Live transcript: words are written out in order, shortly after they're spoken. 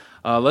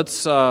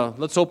Let's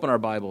open our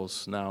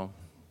Bibles now.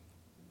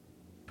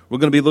 We're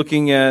going to be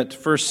looking at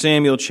 1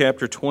 Samuel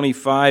chapter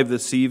 25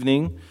 this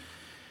evening.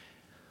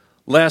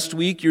 Last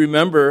week, you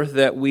remember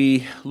that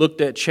we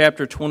looked at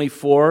chapter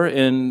 24,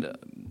 and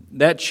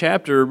that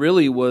chapter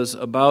really was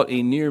about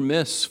a near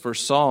miss for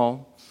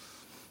Saul,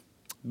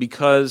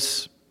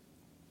 because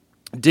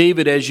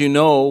David, as you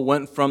know,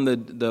 went from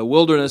the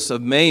wilderness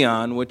of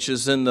Maon, which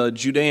is in the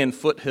Judean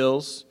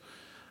foothills,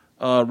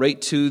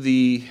 right to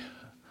the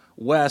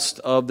west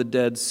of the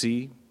Dead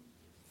Sea.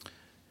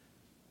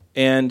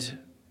 And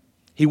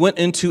he went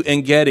into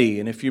En-Gedi.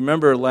 And if you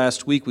remember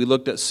last week, we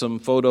looked at some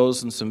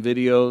photos and some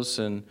videos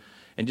and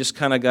just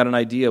kind of got an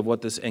idea of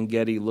what this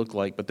En-Gedi looked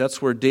like. But that's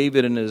where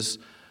David and his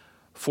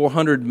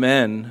 400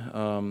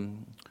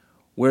 men,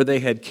 where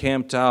they had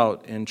camped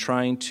out and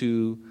trying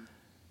to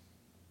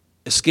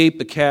escape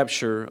the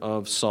capture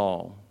of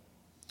Saul.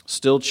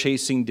 Still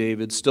chasing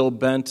David, still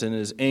bent in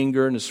his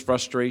anger and his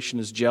frustration,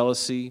 his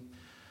jealousy.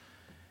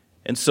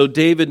 And so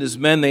David and his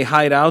men, they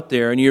hide out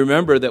there. And you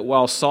remember that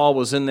while Saul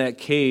was in that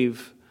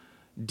cave,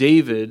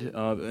 David,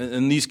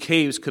 and these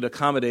caves could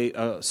accommodate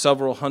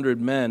several hundred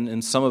men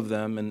in some of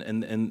them,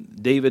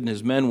 and David and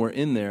his men were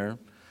in there.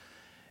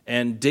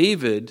 And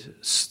David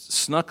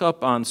snuck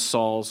up on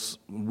Saul's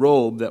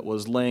robe that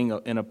was laying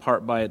in a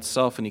part by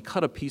itself, and he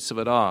cut a piece of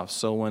it off.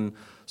 So when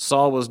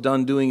Saul was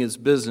done doing his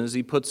business,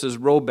 he puts his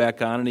robe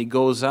back on and he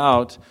goes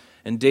out,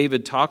 and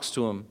David talks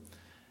to him,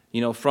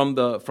 from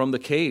the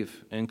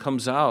cave, and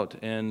comes out.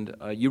 And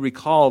you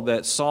recall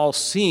that Saul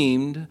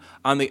seemed,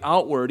 on the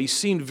outward, he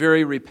seemed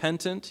very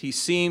repentant. He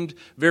seemed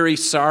very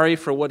sorry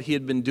for what he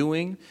had been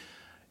doing,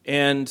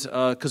 and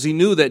because he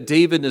knew that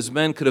David and his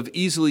men could have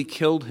easily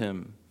killed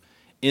him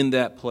in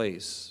that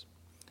place.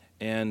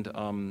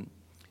 And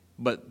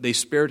but they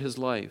spared his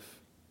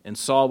life. And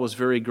Saul was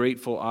very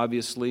grateful,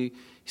 obviously.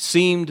 He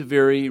seemed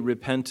very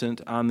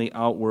repentant on the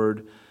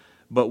outward.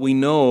 But we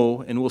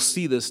know, and we'll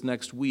see this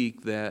next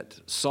week, that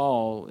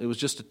Saul, it was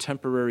just a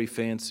temporary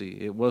fancy.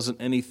 It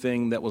wasn't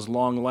anything that was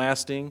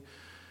long-lasting,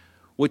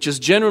 which is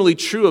generally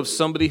true of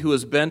somebody who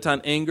is bent on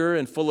anger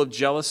and full of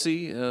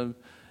jealousy.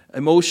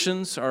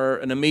 Emotions are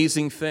an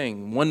amazing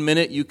thing. 1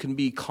 minute you can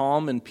be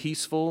calm and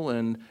peaceful,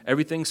 and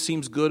everything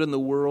seems good in the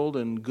world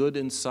and good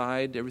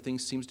inside. Everything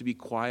seems to be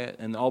quiet,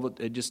 and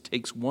it just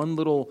takes one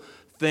little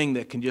thing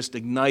that can just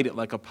ignite it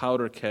like a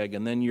powder keg,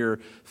 and then you're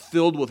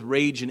filled with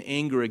rage and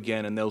anger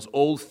again, and those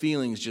old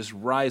feelings just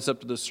rise up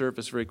to the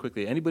surface very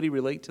quickly. Anybody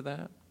relate to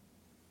that?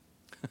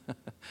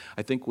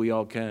 I think we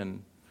all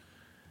can,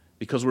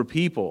 because we're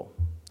people,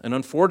 and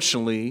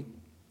unfortunately,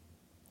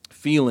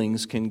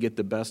 feelings can get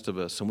the best of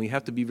us, and we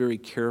have to be very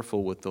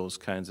careful with those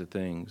kinds of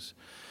things.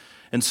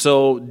 And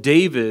so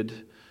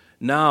David,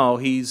 now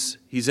he's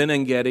in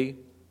En-Gedi,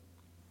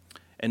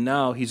 and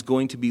now he's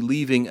going to be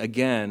leaving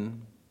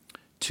again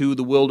to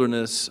the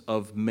wilderness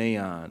of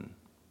Maon.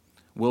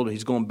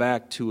 He's going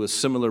back to a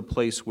similar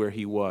place where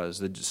he was,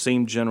 the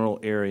same general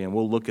area, and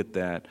we'll look at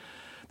that.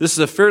 This is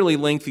a fairly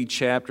lengthy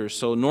chapter,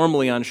 so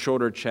normally on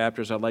shorter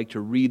chapters I like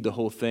to read the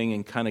whole thing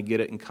and kind of get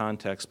it in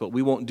context, but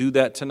we won't do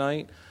that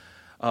tonight.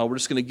 We're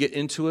just going to get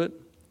into it,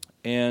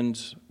 and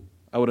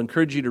I would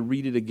encourage you to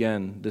read it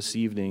again this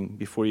evening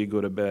before you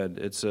go to bed.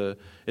 It's a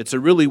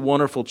really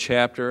wonderful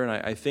chapter, and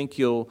I think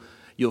you'll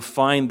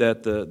find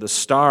that the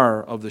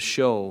star of the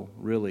show,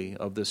 really,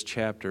 of this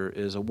chapter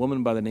is a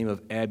woman by the name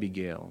of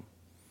Abigail.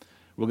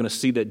 We're going to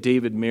see that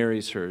David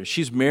marries her.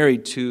 She's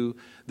married to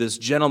this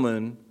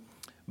gentleman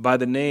by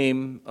the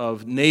name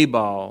of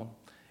Nabal,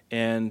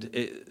 and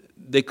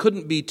they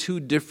couldn't be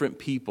two different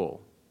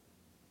people.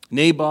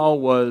 Nabal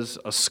was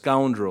a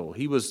scoundrel.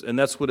 And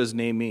that's what his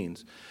name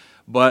means.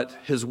 But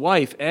his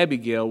wife,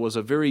 Abigail, was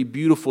a very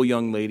beautiful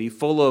young lady,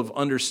 full of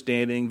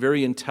understanding,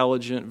 very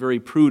intelligent, very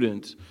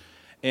prudent.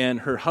 And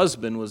her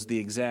husband was the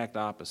exact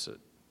opposite.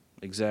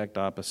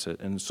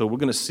 And so we're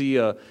going to see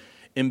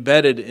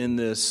embedded in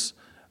this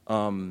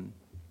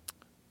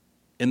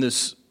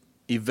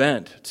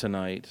event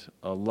tonight,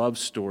 a love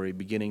story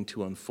beginning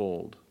to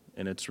unfold.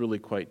 And it's really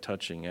quite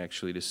touching,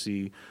 actually, to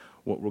see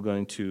what we're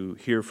going to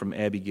hear from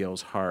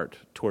Abigail's heart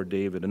toward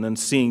David. And then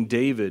seeing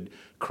David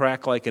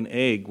crack like an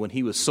egg when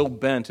he was so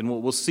bent. And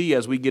we'll see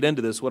as we get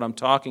into this what I'm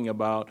talking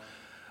about.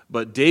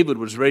 But David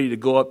was ready to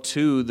go up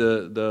to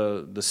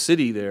the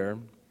city there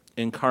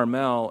in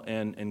Carmel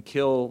and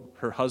kill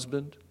her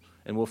husband,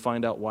 and we'll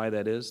find out why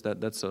that is.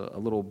 That's a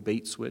little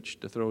bait switch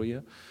to throw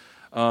you.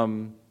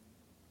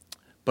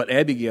 But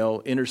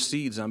Abigail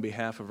intercedes on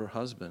behalf of her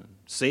husband,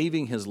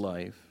 saving his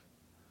life.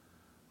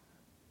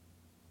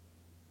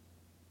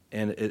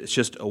 And it's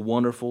just a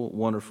wonderful,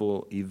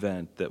 wonderful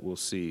event that we'll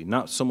see.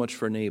 Not so much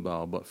for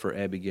Nabal, but for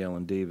Abigail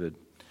and David.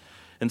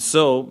 And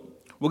so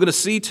we're going to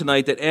see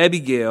tonight that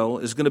Abigail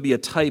is going to be a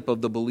type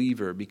of the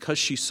believer because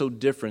she's so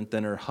different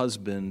than her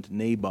husband,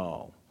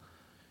 Nabal.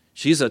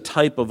 She's a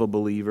type of a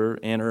believer,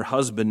 and her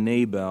husband,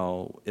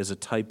 Nabal, is a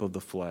type of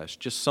the flesh.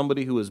 Just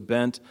somebody who is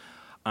bent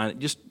on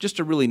just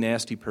a really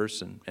nasty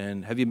person.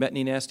 And have you met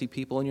any nasty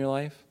people in your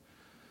life?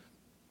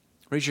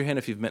 Raise your hand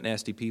if you've met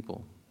nasty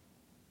people.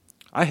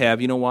 I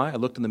have. You know why? I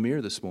looked in the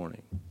mirror this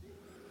morning.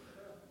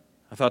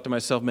 I thought to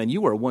myself, man,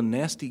 you are one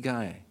nasty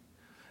guy.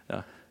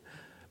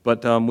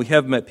 But we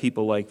have met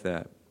people like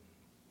that.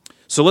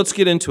 So let's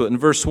get into it. In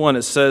verse 1,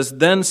 it says,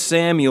 "Then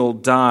Samuel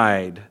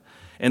died,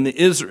 and the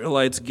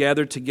Israelites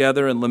gathered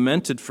together and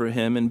lamented for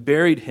him and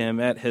buried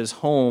him at his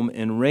home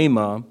in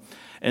Ramah.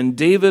 And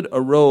David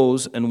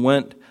arose and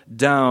went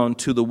down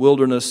to the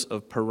wilderness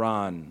of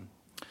Paran."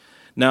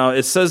 Now,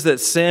 it says that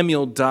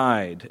Samuel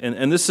died.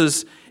 And this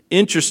is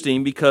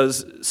interesting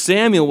because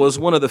Samuel was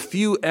one of the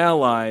few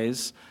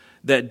allies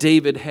that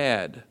David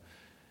had.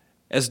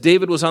 As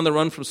David was on the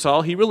run from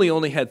Saul, he really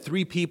only had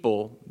 3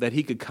 people that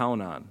he could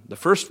count on. The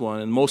first one,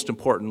 and most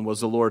important,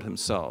 was the Lord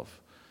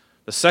himself.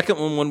 The second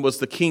one was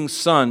the king's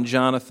son,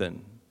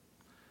 Jonathan.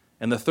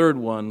 And the third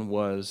one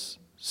was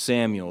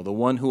Samuel, the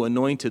one who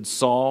anointed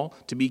Saul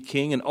to be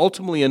king and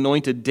ultimately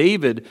anointed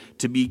David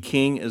to be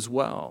king as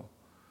well.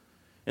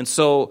 And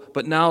so,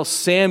 but now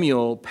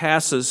Samuel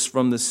passes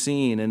from the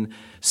scene, and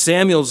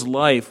Samuel's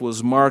life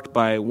was marked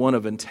by one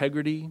of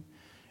integrity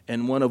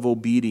and one of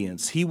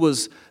obedience. He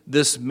was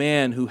this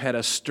man who had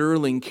a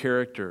sterling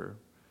character,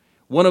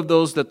 one of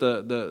those that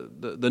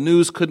the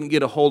news couldn't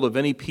get a hold of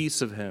any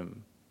piece of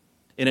him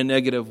in a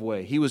negative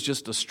way. He was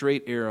just a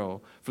straight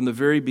arrow from the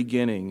very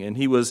beginning, and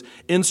he was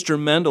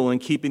instrumental in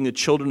keeping the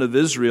children of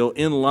Israel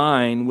in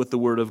line with the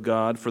Word of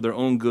God for their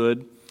own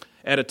good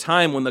at a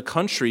time when the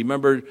country,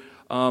 remember,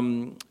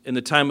 in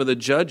the time of the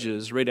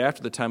judges, right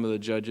after the time of the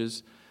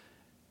judges,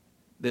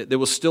 there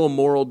was still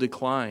moral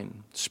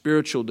decline,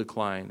 spiritual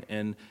decline.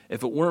 And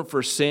if it weren't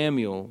for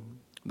Samuel,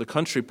 the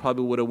country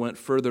probably would have went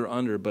further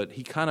under. But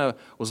he kind of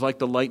was like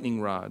the lightning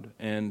rod.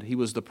 And he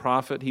was the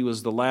prophet. He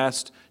was the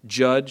last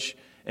judge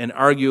and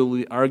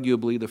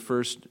arguably the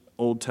first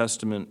Old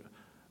Testament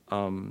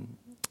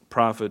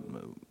prophet,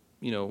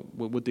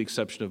 with the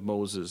exception of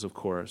Moses, of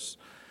course.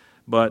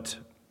 But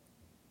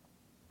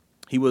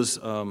he was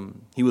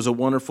a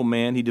wonderful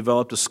man. He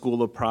developed a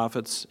school of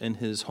prophets in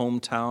his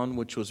hometown,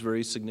 which was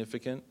very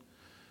significant.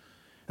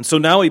 And so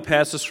now he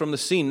passes from the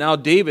scene. Now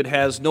David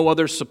has no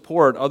other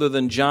support other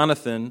than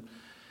Jonathan.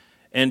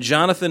 And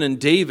Jonathan and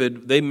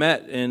David, they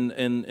met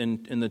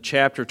in the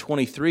chapter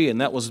 23, and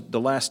that was the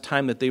last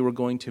time that they were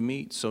going to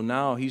meet. So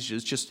now it's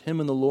just him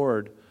and the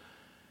Lord.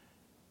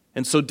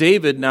 And so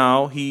David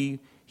now, he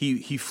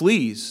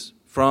flees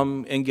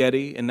from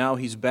En-Gedi, and now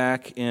he's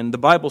back in, the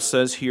Bible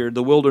says here,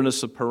 the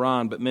wilderness of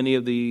Paran, but many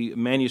of the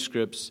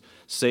manuscripts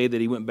say that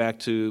he went back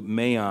to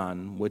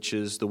Maon, which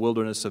is the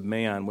wilderness of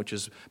Maon, which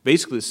is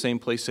basically the same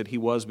place that he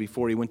was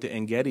before he went to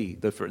En-Gedi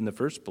in the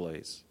first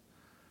place.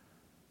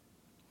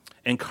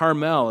 And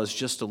Carmel is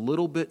just a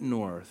little bit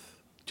north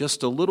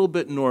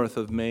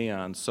of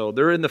Maon. So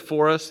they're in the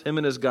forest, him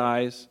and his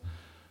guys,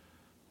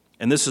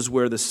 and this is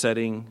where the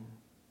setting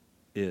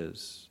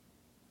is.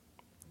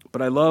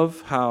 But I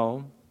love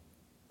how,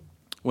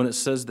 when it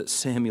says that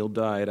Samuel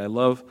died, I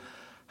love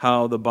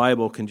how the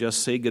Bible can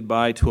just say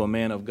goodbye to a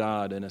man of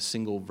God in a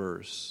single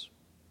verse.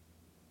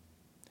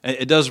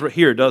 It does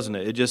here, doesn't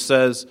it? It just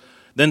says,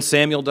 then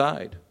Samuel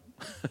died.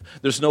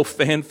 There's no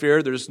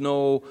fanfare, there's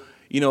no,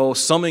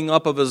 summing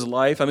up of his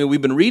life. I mean,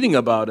 we've been reading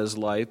about his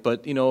life,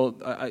 but,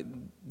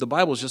 the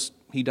Bible's just,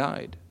 he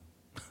died.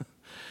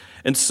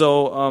 And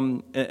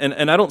so,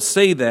 and I don't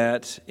say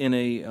that in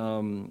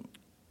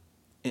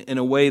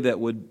a way that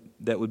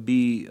would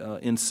be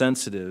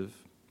insensitive.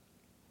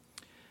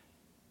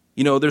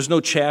 There's no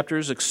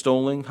chapters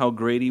extolling how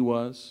great he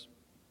was,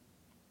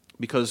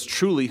 because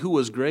truly, who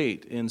was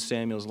great in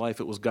Samuel's life?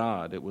 It was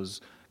God. It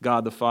was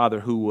God the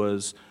Father who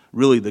was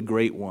really the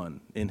great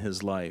one in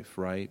his life,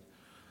 right?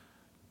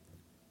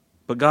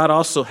 But God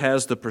also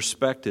has the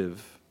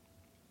perspective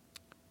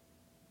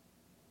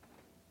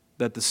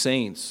that the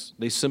saints,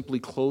 they simply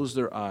close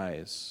their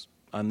eyes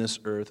on this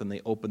earth and they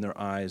open their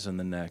eyes in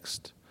the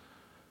next.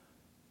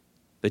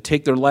 They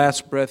take their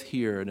last breath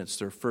here and it's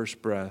their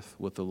first breath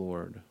with the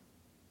Lord.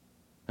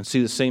 And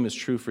see, the same is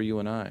true for you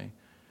and I.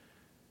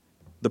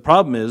 The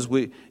problem is,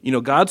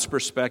 God's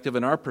perspective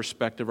and our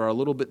perspective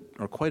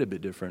are quite a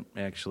bit different,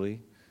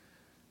 actually.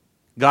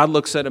 God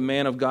looks at a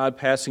man of God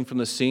passing from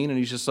the scene and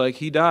he's just like,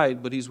 he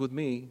died, but he's with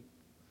me.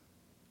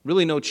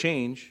 Really no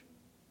change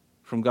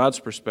from God's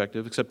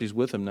perspective, except he's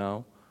with him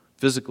now,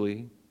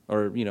 physically,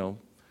 or,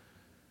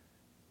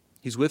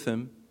 he's with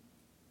him.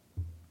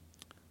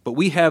 But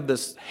we have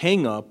this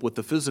hang-up with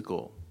the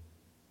physical.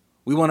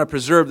 We want to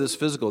preserve this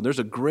physical. There's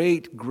a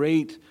great,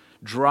 great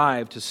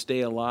drive to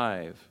stay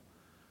alive.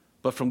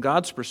 But from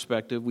God's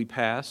perspective, we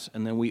pass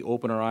and then we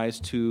open our eyes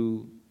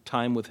to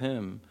time with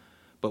him.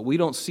 But we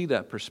don't see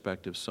that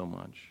perspective so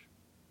much.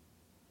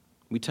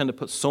 We tend to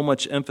put so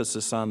much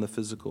emphasis on the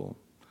physical.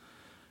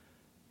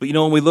 But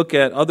when we look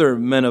at other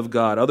men of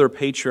God, other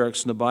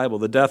patriarchs in the Bible,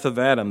 the death of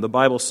Adam, the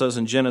Bible says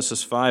in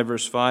Genesis 5,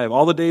 verse 5,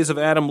 all the days of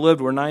Adam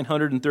lived were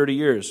 930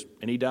 years,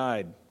 and he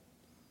died.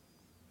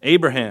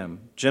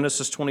 Abraham,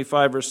 Genesis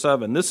 25, verse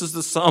 7, this is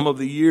the sum of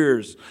the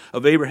years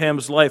of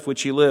Abraham's life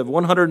which he lived,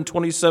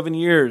 127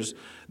 years.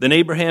 Then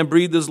Abraham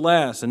breathed his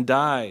last and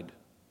died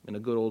in a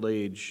good old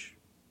age.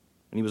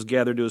 and he was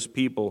gathered to his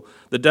people.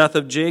 The death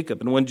of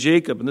Jacob, and when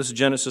Jacob, and this is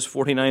Genesis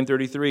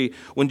 49:33,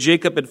 when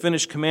Jacob had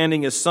finished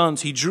commanding his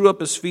sons, he drew up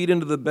his feet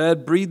into the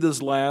bed, breathed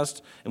his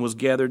last, and was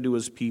gathered to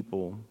his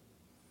people.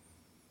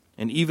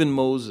 And even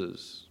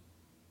Moses,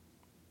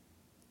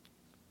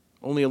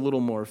 only a little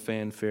more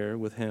fanfare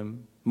with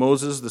him.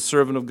 Moses, the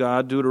servant of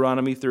God,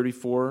 Deuteronomy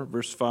 34,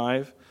 verse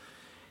 5.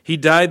 He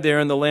died there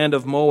in the land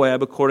of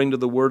Moab according to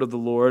the word of the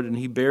Lord, and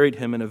he buried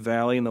him in a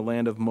valley in the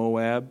land of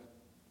Moab.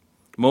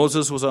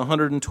 Moses was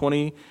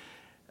 120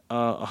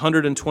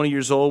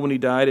 years old when he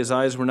died. His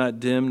eyes were not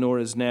dim, nor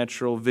his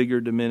natural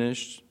vigor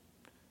diminished.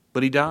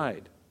 But he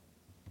died.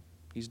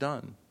 He's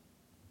done.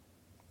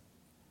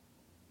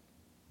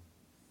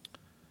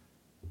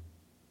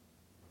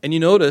 And you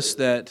notice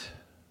that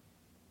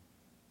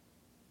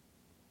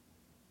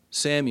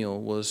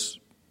Samuel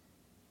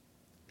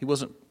he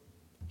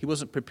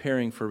wasn't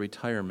preparing for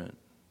retirement.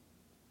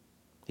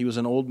 He was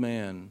an old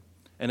man.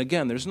 And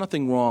again, there's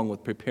nothing wrong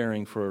with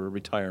preparing for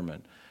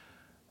retirement.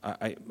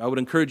 I would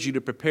encourage you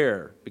to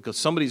prepare, because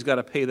somebody's got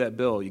to pay that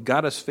bill.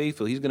 God is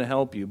faithful. He's going to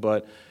help you,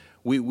 but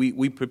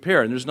we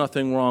prepare, and there's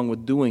nothing wrong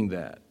with doing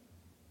that.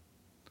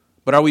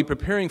 But are we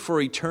preparing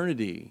for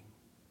eternity?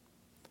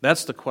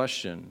 That's the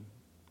question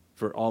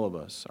for all of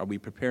us. Are we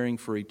preparing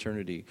for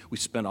eternity? We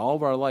spend all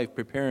of our life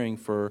preparing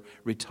for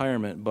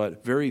retirement,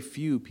 but very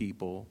few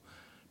people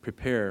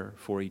prepare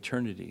for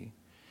eternity.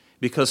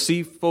 Because,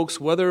 see, folks,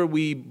 whether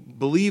we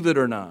believe it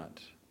or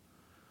not,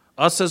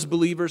 us as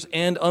believers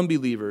and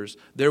unbelievers,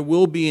 there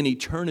will be an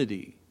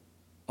eternity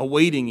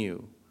awaiting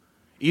you,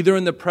 either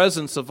in the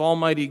presence of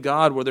Almighty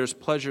God where there's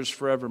pleasures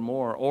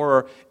forevermore,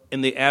 or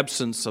in the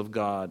absence of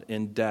God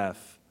in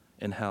death,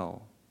 in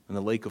hell, in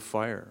the lake of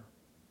fire.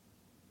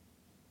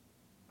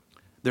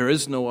 There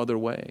is no other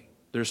way.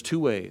 There's two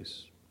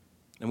ways.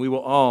 And we will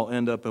all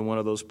end up in one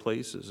of those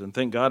places. And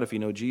thank God if you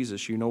know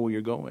Jesus, you know where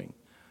you're going.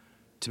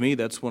 To me,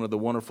 that's one of the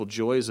wonderful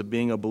joys of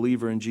being a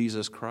believer in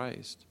Jesus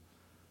Christ,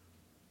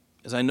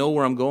 is I know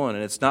where I'm going,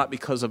 and it's not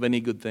because of any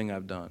good thing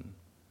I've done,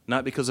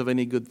 not because of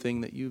any good thing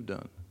that you've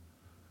done.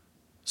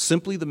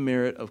 Simply the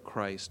merit of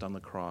Christ on the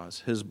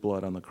cross, his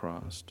blood on the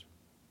cross.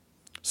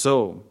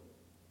 So,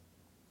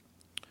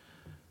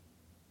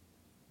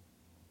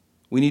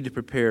 we need to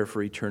prepare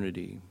for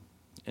eternity.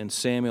 And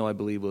Samuel, I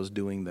believe, was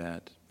doing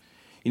that.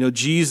 You know,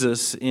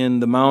 Jesus, in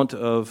the Mount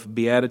of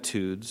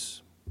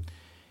Beatitudes,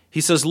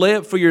 he says, "Lay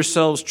up for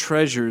yourselves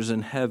treasures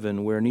in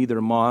heaven, where neither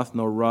moth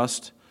nor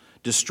rust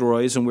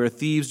destroys, and where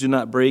thieves do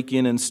not break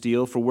in and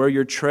steal. For where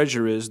your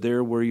treasure is,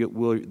 there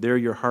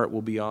your heart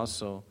will be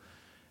also."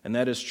 And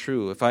that is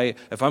true. If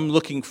I'm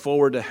looking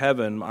forward to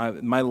heaven,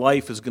 my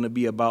life is going to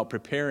be about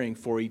preparing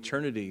for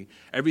eternity.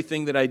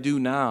 Everything that I do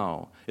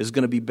now is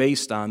going to be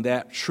based on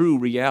that true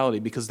reality,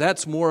 because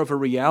that's more of a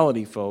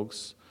reality,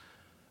 folks,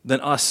 than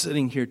us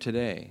sitting here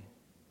today.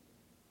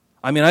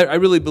 I mean, I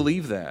really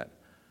believe that.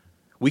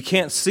 We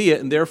can't see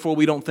it, and therefore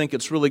we don't think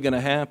it's really going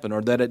to happen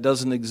or that it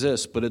doesn't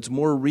exist, but it's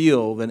more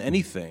real than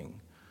anything.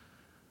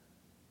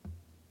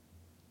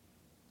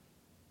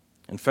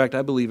 In fact,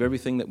 I believe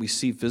everything that we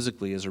see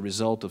physically is a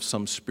result of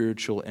some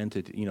spiritual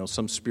entity,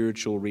 some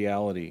spiritual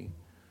reality.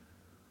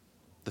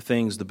 The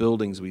things, the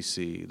buildings we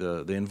see,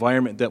 the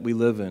environment that we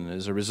live in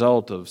is a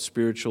result of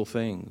spiritual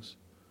things.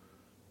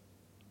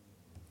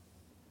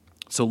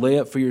 So lay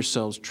up for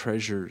yourselves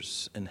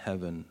treasures in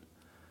heaven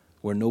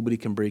where nobody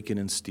can break in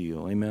and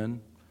steal.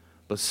 Amen?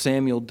 But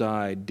Samuel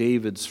died,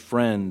 David's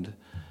friend,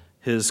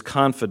 his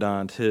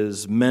confidant,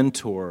 his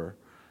mentor,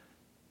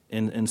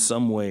 in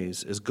some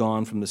ways, is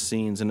gone from the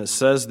scenes. And it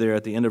says there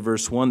at the end of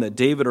verse 1 that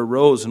David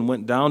arose and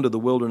went down to the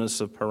wilderness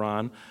of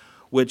Paran,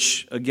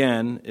 which,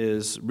 again,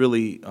 is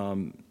really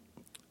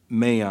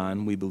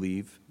Maon, we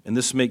believe. And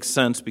this makes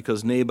sense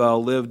because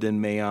Nabal lived in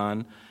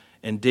Maon,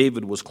 and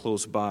David was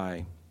close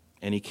by.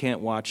 And he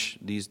can't watch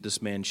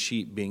this man's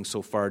sheep being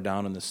so far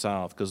down in the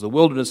south, because the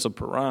wilderness of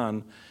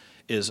Paran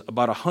is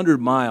about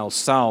 100 miles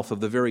south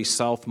of the very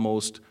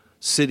southmost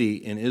city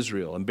in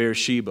Israel, in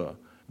Beersheba.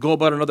 Go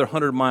about another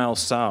 100 miles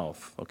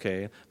south,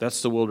 okay?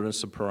 That's the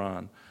wilderness of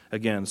Paran.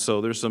 Again,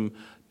 so there's some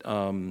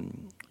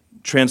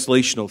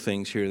translational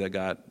things here that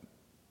got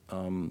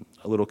a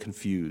little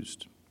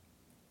confused.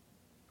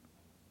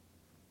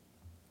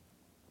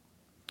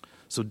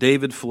 So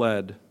David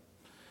fled.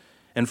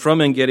 And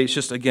from En-Gedi, it's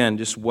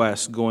just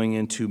west, going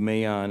into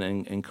Maon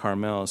and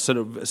Carmel.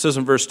 It says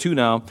in verse 2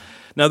 now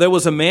there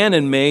was a man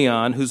in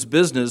Maon whose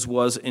business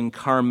was in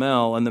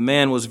Carmel, and the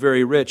man was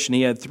very rich, and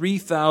he had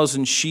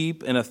 3,000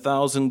 sheep and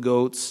 1,000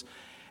 goats,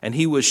 and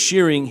he was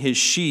shearing his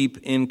sheep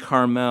in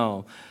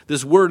Carmel.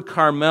 This word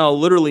Carmel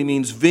literally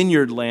means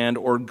vineyard land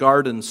or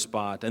garden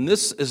spot. And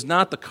this is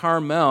not the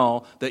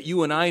Carmel that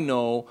you and I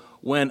know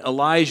when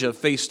Elijah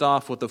faced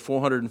off with the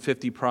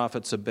 450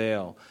 prophets of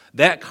Baal.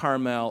 That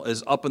Carmel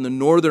is up in the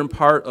northern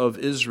part of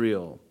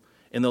Israel,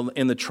 in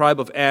the tribe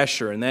of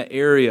Asher, in that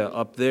area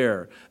up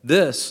there.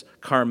 This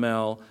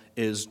Carmel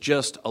is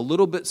just a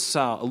little bit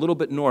south, a little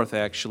bit north,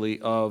 actually,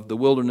 of the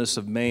wilderness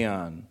of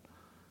Maon.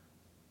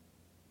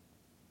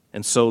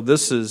 And so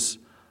this is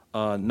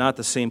not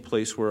the same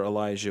place where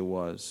Elijah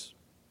was.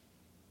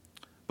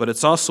 But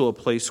it's also a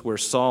place where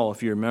Saul,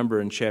 if you remember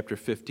in chapter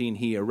 15,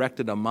 he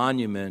erected a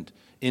monument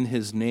in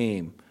his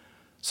name.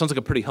 Sounds like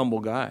a pretty humble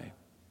guy.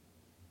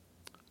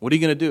 What are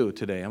you going to do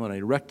today? I'm going to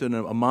erect a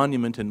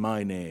monument in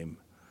my name.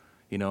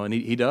 And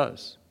he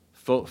does.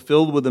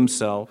 Filled with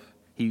himself,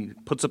 he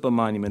puts up a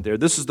monument there.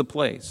 This is the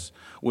place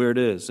where it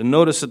is. And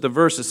notice at the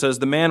verse it says,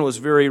 the man was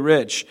very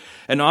rich.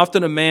 And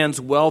often a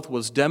man's wealth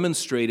was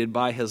demonstrated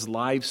by his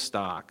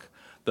livestock.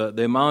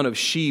 The amount of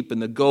sheep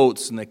and the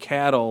goats and the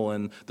cattle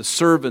and the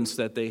servants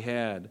that they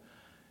had.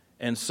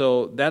 And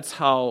so that's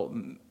how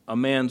a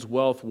man's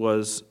wealth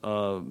was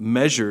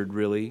measured,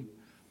 really.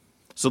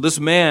 So this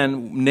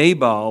man,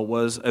 Nabal,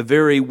 was a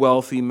very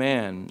wealthy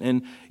man.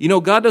 And,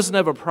 God doesn't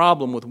have a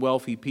problem with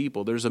wealthy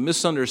people. There's a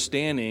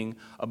misunderstanding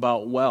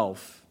about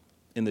wealth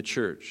in the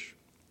church.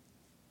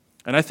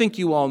 And I think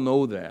you all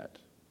know that.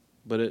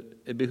 But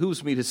it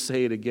behooves me to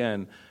say it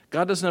again.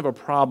 God doesn't have a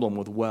problem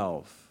with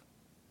wealth.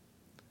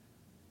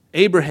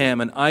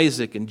 Abraham and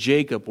Isaac and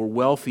Jacob were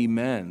wealthy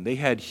men. They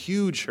had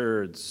huge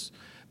herds.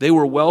 They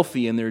were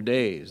wealthy in their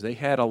days. They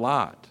had a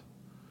lot.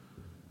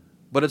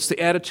 But it's the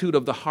attitude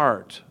of the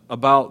heart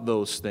about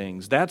those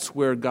things. That's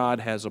where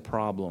God has a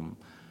problem.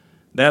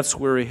 That's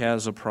where He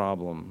has a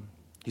problem.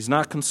 He's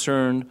not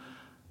concerned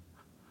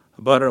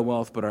about our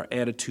wealth, but our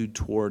attitude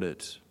toward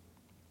it.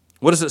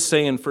 What does it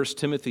say in 1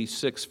 Timothy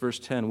 6, verse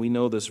 10? We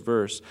know this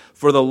verse.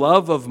 For the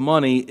love of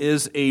money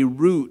is a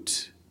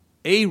root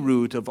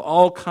of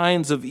all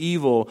kinds of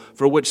evil,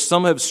 for which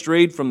some have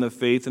strayed from the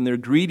faith in their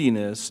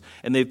greediness,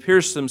 and they've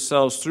pierced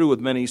themselves through with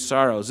many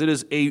sorrows. It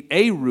is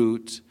a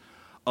root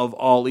of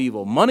all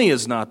evil. Money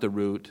is not the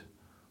root.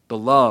 The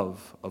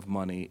love of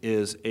money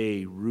is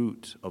a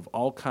root of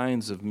all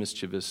kinds of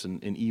mischievous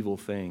and evil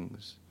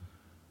things.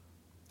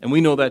 And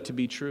we know that to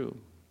be true.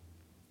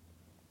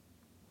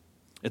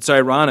 It's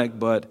ironic,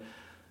 but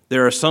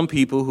there are some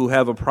people who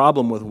have a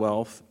problem with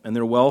wealth, and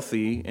they're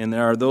wealthy, and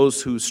there are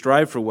those who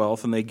strive for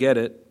wealth, and they get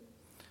it,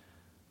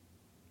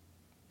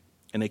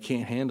 and they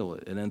can't handle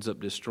it. It ends up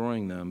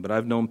destroying them. But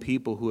I've known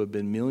people who have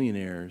been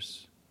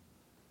millionaires,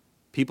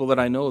 people that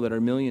I know that are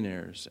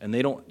millionaires, and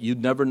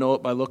you'd never know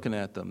it by looking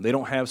at them. They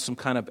don't have some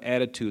kind of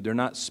attitude. They're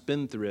not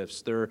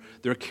spendthrifts.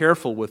 They're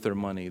careful with their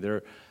money.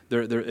 They're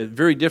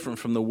very different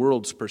from the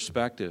world's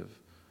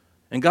perspective.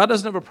 And God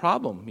doesn't have a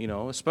problem,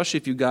 especially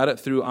if you got it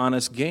through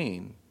honest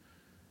gain.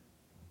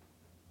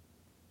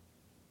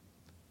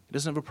 He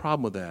doesn't have a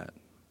problem with that.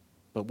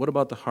 But what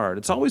about the heart?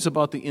 It's always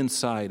about the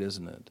inside,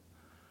 isn't it?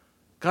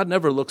 God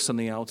never looks on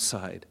the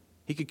outside.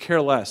 He could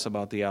care less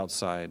about the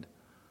outside.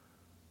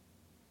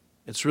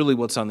 It's really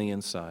what's on the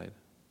inside.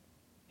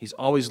 He's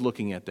always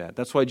looking at that.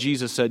 That's why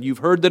Jesus said, you've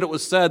heard that it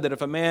was said that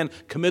if a man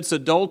commits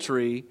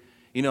adultery,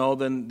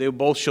 then they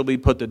both shall be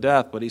put to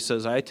death. But he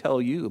says, I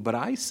tell you, but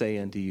I say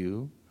unto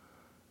you,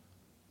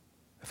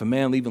 if a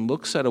man even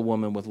looks at a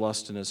woman with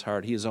lust in his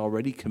heart, he has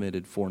already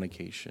committed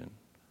fornication,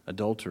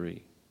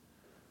 adultery.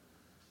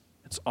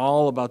 It's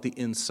all about the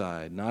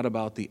inside, not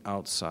about the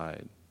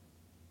outside.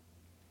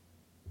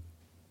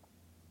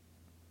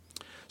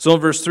 So in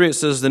verse 3 it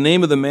says, the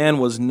name of the man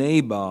was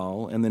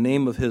Nabal, and the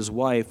name of his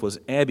wife was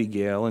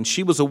Abigail, and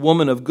she was a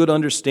woman of good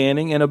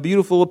understanding and a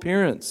beautiful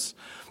appearance.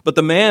 But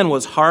the man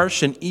was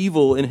harsh and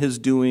evil in his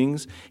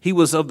doings. He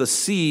was of the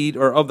seed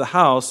or of the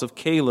house of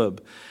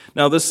Caleb.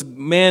 Now this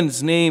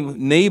man's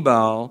name,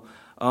 Nabal,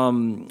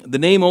 the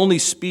name only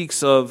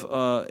speaks of,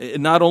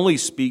 it not only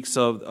speaks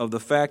of the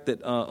fact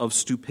that of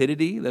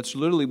stupidity, that's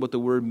literally what the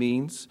word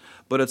means,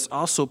 but it's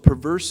also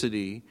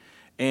perversity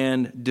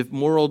and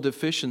moral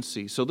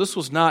deficiency. So this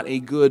was not a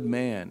good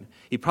man.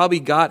 He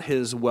probably got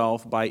his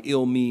wealth by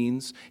ill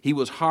means. He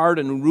was hard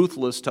and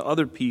ruthless to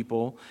other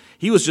people.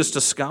 He was just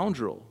a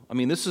scoundrel. I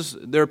mean,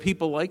 there are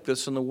people like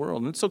this in the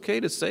world, and it's okay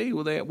to say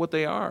what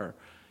they are.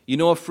 You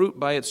know a fruit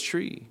by its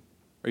tree,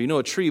 or you know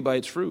a tree by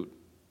its fruit,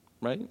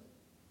 right?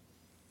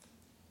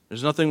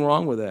 There's nothing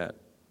wrong with that.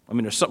 I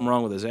mean, there's something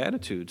wrong with his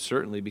attitude,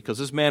 certainly, because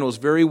this man was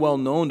very well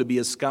known to be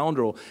a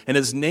scoundrel, and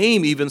his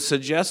name even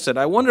suggests it.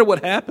 I wonder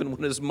what happened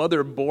when his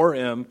mother bore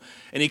him,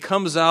 and he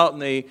comes out,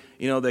 and they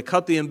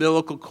cut the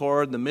umbilical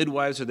cord, and the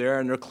midwives are there,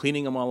 and they're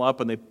cleaning him all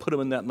up, and they put him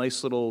in that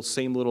nice little,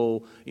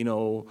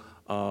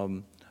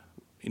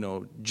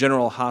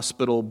 general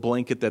hospital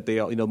blanket that they,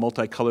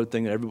 multicolored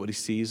thing that everybody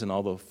sees in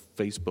all the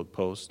Facebook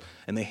posts,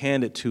 and they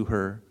hand it to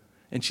her,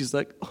 and she's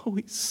like, oh,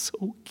 he's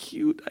so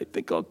cute. I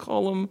think I'll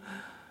call him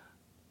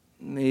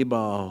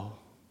Nabal.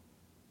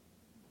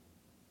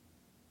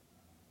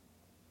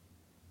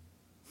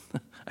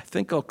 I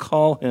think I'll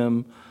call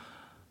him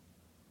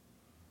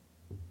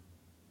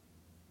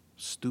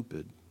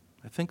stupid.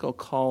 I think I'll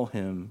call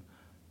him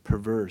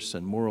perverse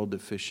and moral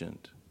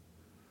deficient.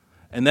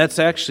 And that's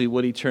actually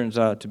what he turns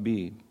out to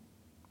be.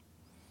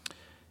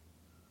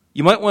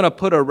 You might want to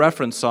put a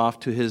reference off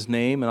to his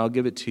name, and I'll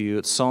give it to you.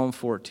 It's Psalm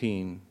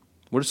 14.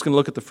 We're just going to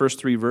look at the first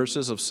 3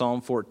 verses of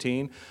Psalm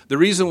 14. The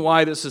reason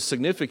why this is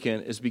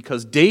significant is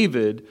because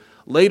David,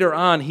 later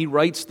on, he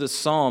writes this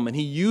psalm, and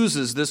he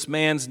uses this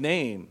man's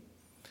name.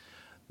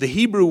 The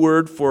Hebrew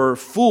word for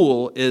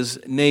fool is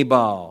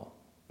Nabal.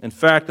 In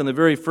fact, in the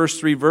very first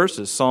 3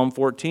 verses, Psalm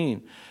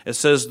 14, it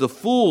says, "The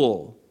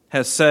fool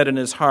has said in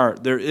his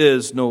heart, there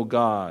is no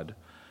God.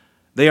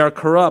 They are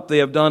corrupt. They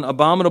have done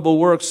abominable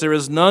works. There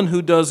is none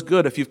who does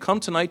good." If you've come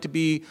tonight to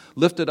be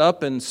lifted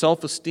up in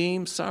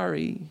self-esteem,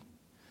 sorry.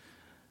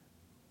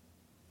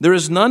 There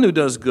is none who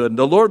does good.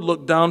 The Lord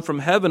looked down from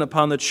heaven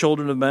upon the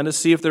children of men to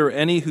see if there were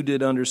any who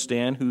did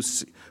understand, who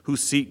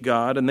seek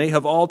God, and they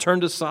have all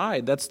turned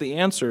aside. That's the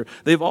answer.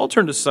 They've all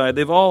turned aside.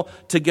 They've all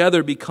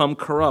together become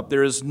corrupt.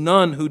 There is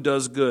none who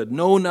does good.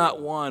 No, not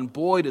one.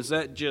 Boy, does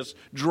that just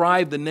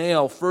drive the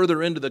nail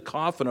further into the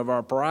coffin of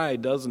our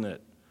pride, doesn't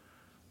it?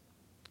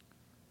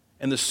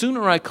 And the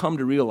sooner I come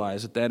to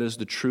realize that that is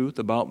the truth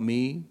about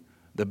me,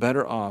 the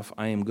better off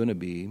I am going to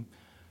be,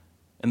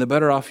 and the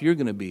better off you're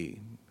going to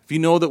be. If you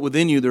know that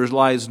within you there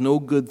lies no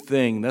good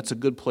thing, that's a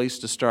good place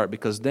to start,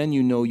 because then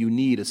you know you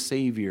need a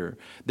Savior.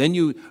 Then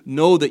you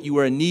know that you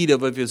are in need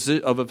of a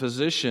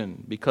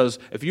physician, because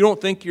if you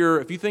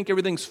think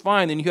everything's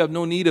fine, then you have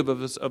no need of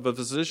a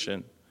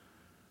physician.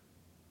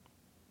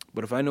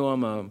 But if I know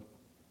I'm a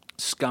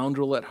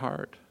scoundrel at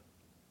heart,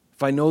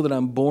 if I know that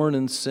I'm born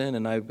in sin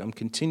and I'm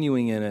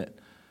continuing in it,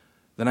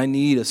 then I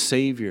need a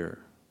Savior.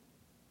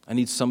 I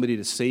need somebody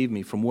to save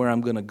me from where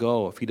I'm going to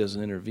go if He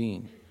doesn't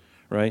intervene.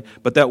 Right?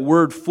 But that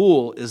word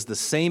fool is the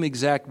same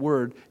exact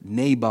word,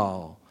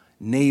 Nabal.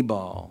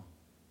 Nabal.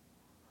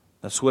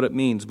 That's what it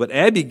means. But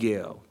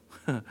Abigail,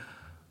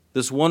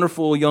 this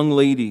wonderful young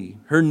lady,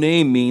 her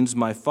name means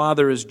my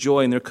father is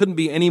joy, and there couldn't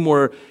be any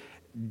more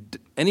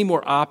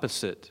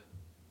opposite.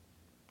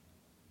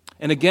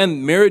 And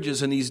again,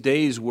 marriages in these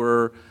days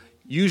were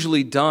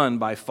usually done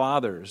by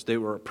fathers. They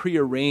were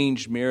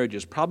prearranged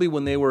marriages, probably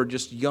when they were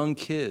just young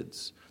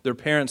kids. Their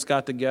parents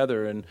got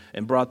together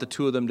and brought the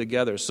two of them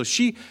together. So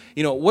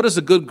what does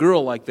a good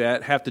girl like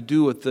that have to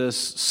do with this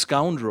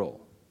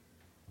scoundrel?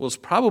 Well, it's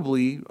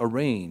probably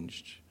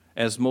arranged,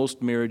 as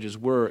most marriages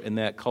were in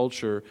that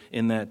culture,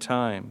 in that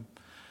time.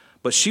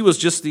 But she was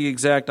just the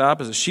exact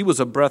opposite. She was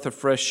a breath of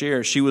fresh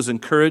air. She was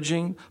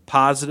encouraging,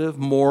 positive,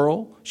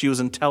 moral. She was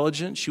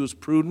intelligent. She was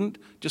prudent,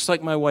 just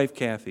like my wife,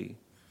 Kathy.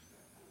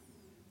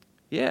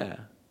 Yeah.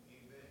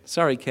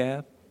 Sorry,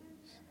 Kath.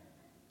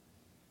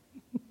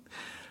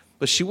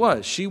 But she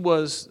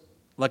was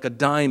like a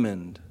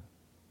diamond.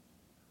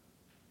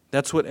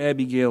 That's what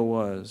Abigail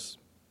was.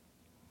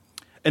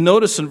 And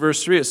notice in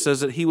verse 3 it says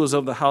that he was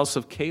of the house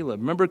of Caleb.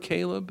 Remember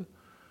Caleb?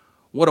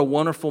 What a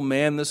wonderful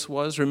man this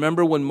was.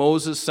 Remember when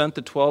Moses sent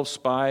the 12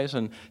 spies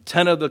and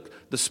 10 of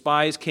the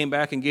spies came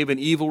back and gave an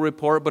evil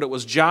report, but it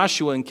was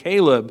Joshua and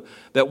Caleb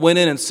that went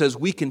in and says,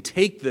 we can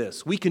take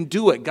this. We can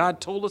do it.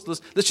 God told us,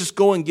 let's just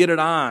go and get it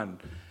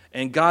on.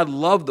 And God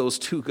loved those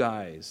 2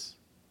 guys.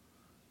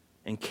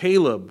 And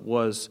Caleb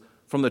was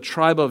from the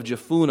tribe of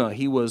Jephunneh.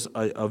 He was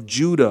of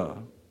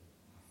Judah.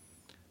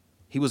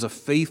 He was a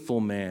faithful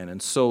man.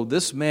 And so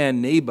this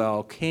man,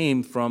 Nabal,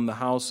 came from the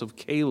house of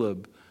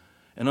Caleb.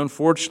 And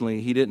unfortunately,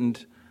 he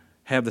didn't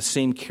have the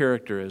same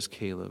character as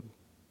Caleb.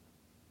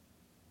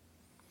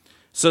 It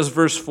says,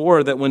 verse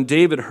 4, that when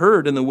David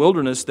heard in the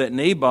wilderness that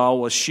Nabal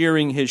was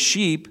shearing his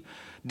sheep,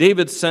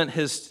 David sent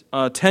his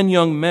 10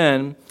 young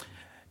men.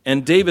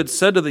 And David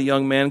said to the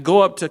young man, go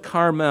up to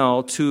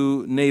Carmel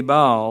to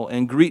Nabal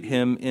and greet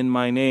him in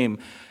my name.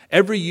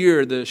 Every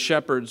year the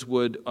shepherds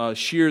would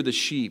shear the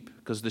sheep,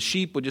 because the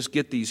sheep would just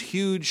get these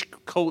huge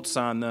coats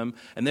on them,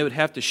 and they would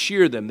have to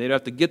shear them. They'd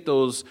have to get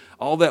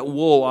all that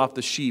wool off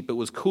the sheep. It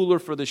was cooler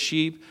for the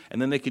sheep,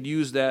 and then they could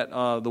use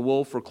the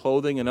wool for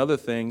clothing and other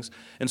things.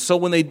 And so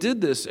when they did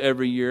this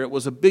every year, it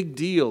was a big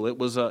deal. It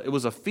was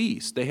a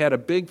feast. They had a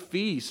big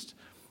feast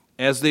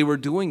as they were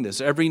doing this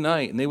every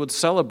night, and they would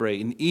celebrate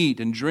and eat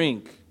and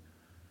drink.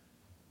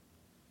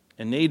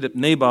 And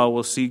Nabal,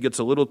 we'll see, gets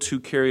a little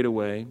too carried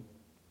away.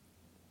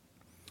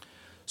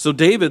 So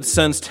David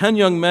sends 10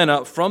 young men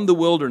up from the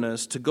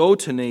wilderness to go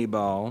to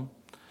Nabal.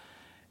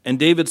 And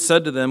David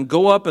said to them,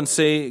 go up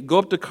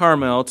to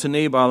Carmel to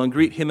Nabal and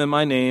greet him in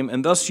my name,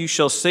 and thus you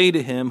shall say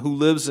to him who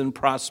lives in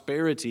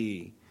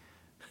prosperity,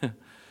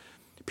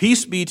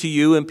 peace be to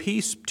you, and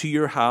peace to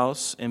your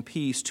house, and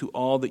peace to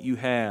all that you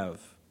have.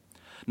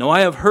 Now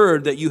I have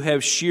heard that you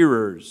have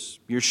shearers.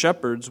 Your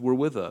shepherds were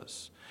with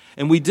us.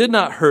 And we did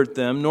not hurt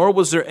them, nor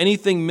was there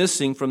anything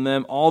missing from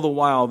them all the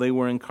while they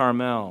were in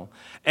Carmel.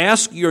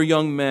 Ask your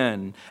young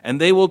men, and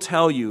they will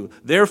tell you.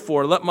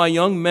 Therefore, let my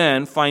young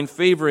men find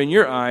favor in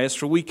your eyes,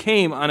 for we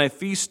came on a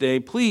feast day.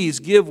 Please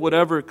give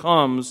whatever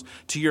comes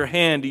to your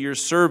hand to your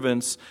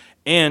servants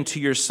and to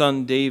your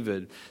son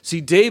David.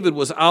 See, David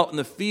was out in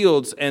the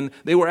fields, and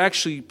they were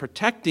actually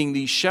protecting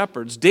these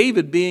shepherds,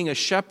 David being a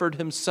shepherd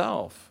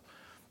himself.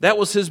 That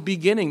was his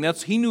beginning.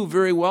 He knew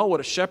very well what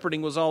a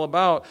shepherding was all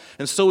about.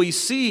 And so he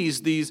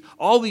sees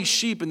all these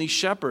sheep and these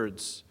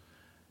shepherds.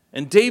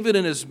 And David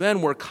and his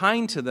men were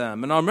kind to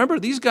them. And now remember,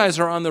 these guys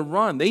are on the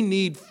run. They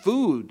need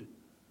food.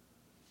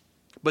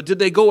 But did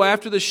they go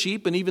after the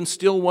sheep and even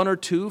steal 1 or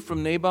 2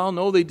 from Nabal?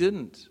 No, they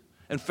didn't.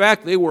 In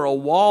fact, they were a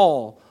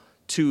wall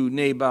to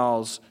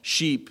Nabal's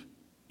sheep,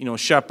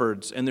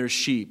 shepherds and their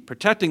sheep,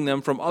 protecting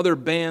them from other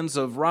bands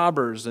of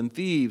robbers and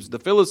thieves, the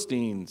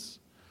Philistines.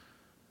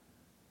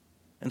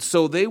 And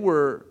so they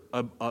were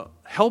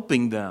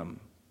helping them.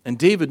 And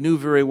David knew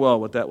very well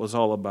what that was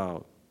all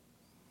about.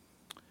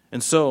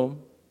 And so,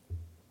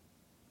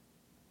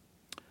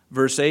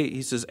 verse 8,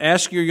 he says,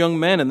 "Ask your young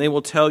men, and they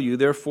will tell you.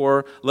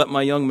 Therefore, let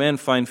my young men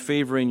find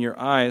favor in your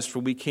eyes, for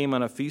we came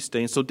on a feast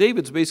day." And so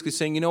David's basically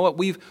saying, you know what,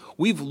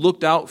 we've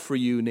looked out for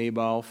you,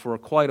 Nabal, for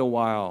quite a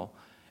while.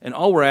 And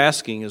all we're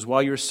asking is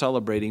while you're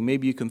celebrating,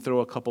 maybe you can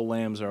throw a couple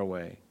lambs our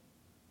way.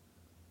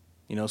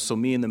 So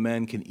me and the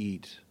men can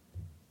eat.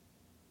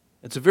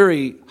 It's a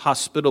very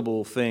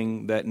hospitable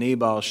thing that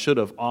Nabal should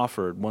have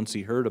offered once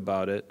he heard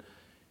about it.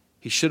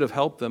 He should have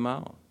helped them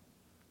out.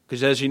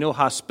 Because as you know,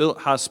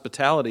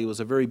 hospitality was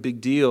a very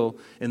big deal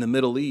in the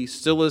Middle East,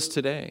 still is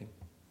today.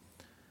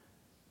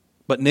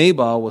 But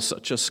Nabal was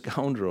such a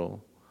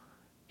scoundrel.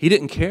 He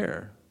didn't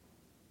care.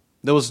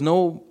 There was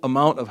no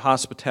amount of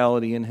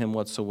hospitality in him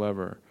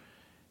whatsoever.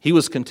 He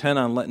was content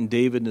on letting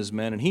David and his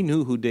men, and he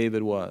knew who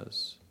David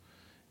was.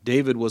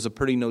 David was a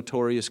pretty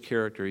notorious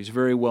character. He's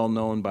very well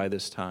known by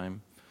this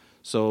time.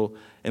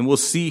 And we'll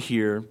see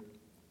here,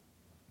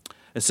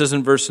 it says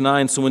in verse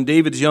 9, "So when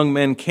David's young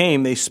men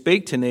came, they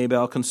spake to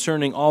Nabal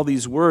concerning all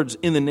these words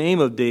in the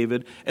name of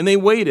David, and they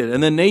waited.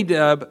 And then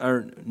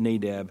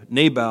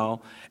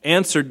Nabal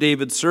answered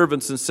David's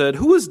servants and said,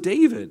 'Who is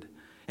David?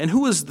 And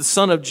who is the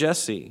son of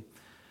Jesse?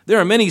 There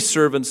are many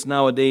servants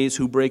nowadays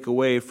who break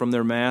away from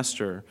their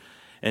master.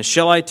 And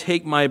shall I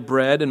take my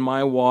bread and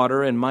my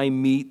water and my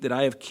meat that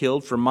I have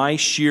killed for my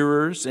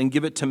shearers and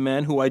give it to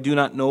men who I do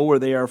not know where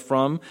they are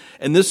from?'"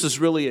 And this is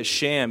really a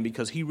sham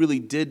because he really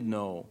did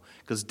know.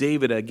 Because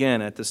David,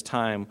 again, at this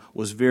time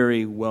was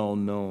very well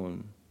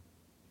known.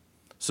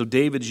 So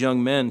David's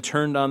young men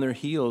turned on their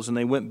heels and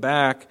they went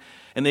back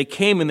and they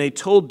came and they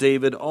told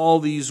David all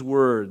these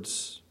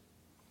words.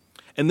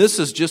 And this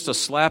is just a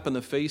slap in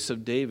the face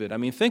of David. I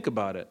mean, think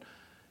about it.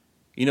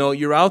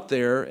 You're out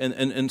there,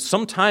 and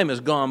some time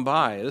has gone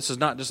by. This is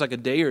not just like a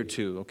day or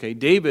two, okay?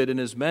 David and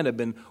his men have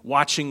been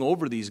watching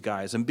over these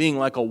guys and being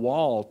like a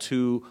wall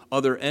to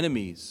other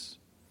enemies.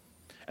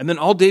 And then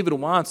all David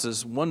wants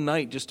is one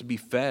night just to be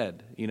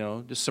fed,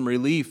 just some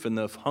relief in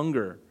the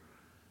hunger.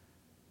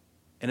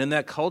 And in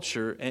that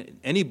culture,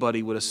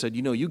 anybody would have said,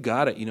 you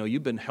got it.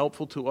 You've been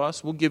helpful to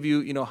us. We'll give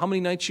you, how many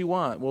nights you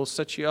want. We'll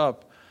set you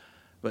up.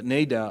 But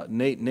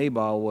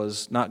Nabal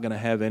was not going to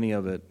have any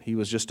of it. He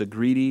was just a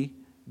greedy,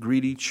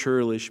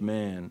 churlish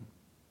man.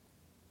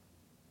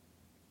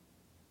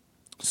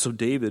 So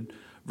David,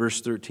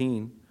 verse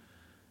 13,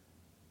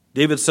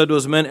 David said to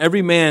his men,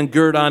 "Every man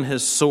gird on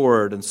his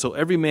sword." And so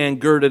every man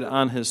girded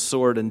on his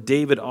sword, and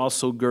David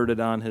also girded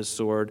on his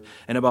sword.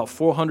 And about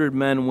 400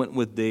 men went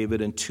with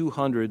David, and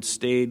 200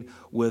 stayed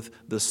with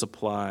the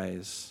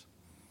supplies.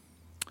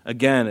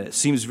 Again, it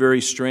seems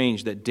very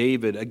strange that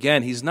David,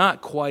 again, he's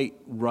not quite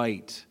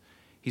right.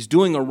 He's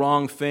doing a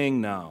wrong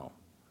thing now.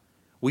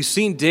 We've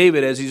seen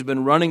David as he's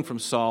been running from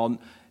Saul,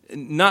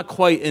 not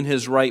quite in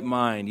his right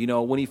mind.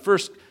 When he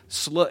first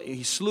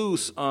slew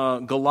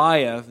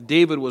Goliath,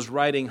 David was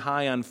riding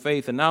high on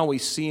faith, and now we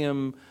see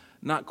him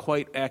not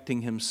quite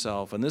acting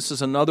himself. And this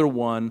is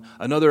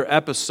another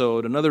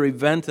episode, another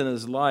event in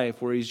his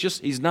life where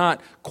he's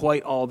not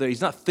quite all there.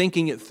 He's not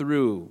thinking it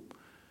through.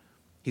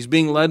 He's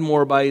being led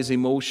more by his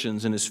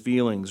emotions and his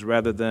feelings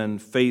rather than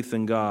faith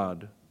in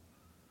God.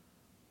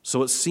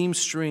 So it seems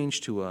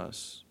strange to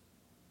us.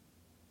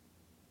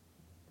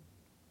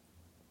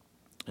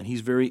 And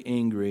he's very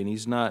angry,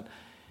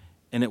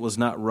 and it was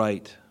not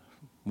right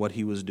what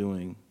he was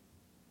doing.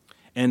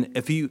 And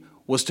if he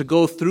was to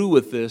go through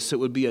with this, it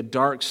would be a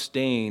dark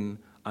stain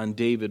on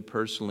David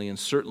personally, and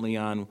certainly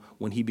on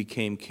when he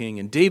became king.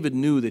 And David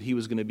knew that he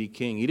was going to be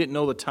king. He didn't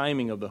know the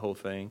timing of the whole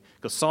thing,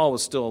 because Saul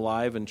was still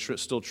alive and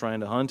still trying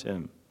to hunt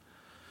him.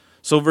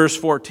 So verse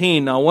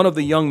 14, "Now one of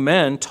the young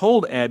men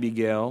told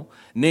Abigail,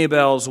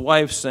 Nabal's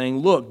wife, saying,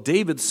 'Look,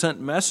 David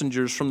sent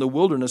messengers from the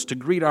wilderness to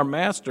greet our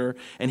master,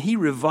 and he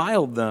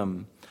reviled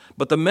them.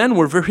 But the men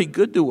were very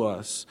good to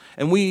us,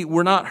 and we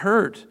were not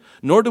hurt,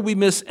 nor did we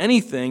miss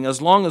anything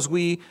as long as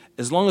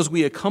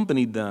we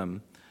accompanied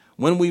them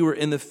when we were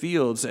in the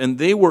fields. And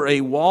they were a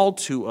wall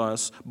to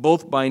us,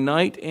 both by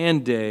night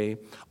and day,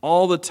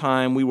 all the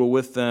time we were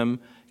with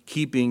them,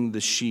 keeping the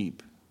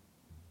sheep.'"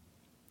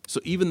 So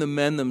even the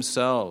men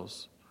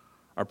themselves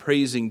are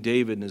praising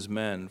David and his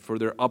men for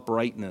their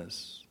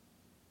uprightness.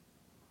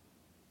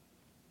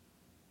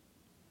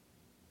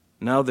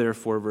 "Now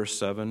therefore," verse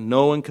 7,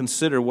 "know and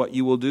consider what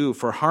you will do,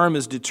 for harm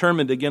is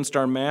determined against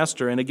our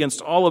master and against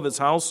all of his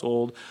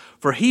household,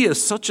 for he is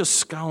such a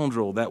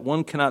scoundrel that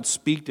one cannot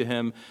speak to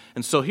him."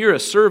 And so here a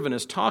servant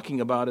is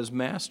talking about his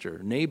master,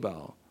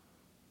 Nabal.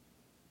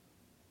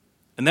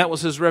 And that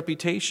was his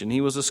reputation. He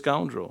was a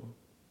scoundrel.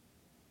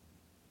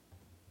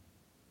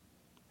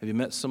 Have you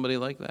met somebody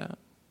like that?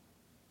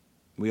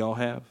 We all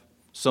have.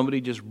 Somebody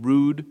just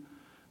rude.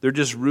 They're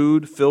just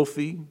rude,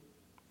 filthy.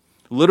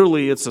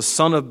 Literally, it's a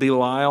son of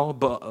Belial.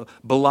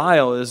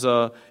 Belial is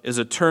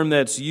a term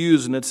that's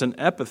used, and it's an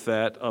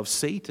epithet of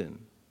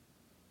Satan.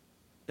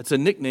 It's a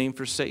nickname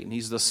for Satan.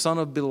 He's the son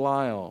of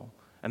Belial.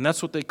 And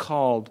that's what they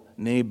called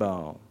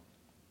Nabal.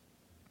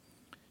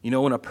 You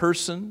know, when a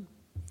person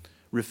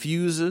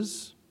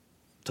refuses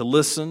to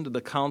listen to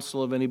the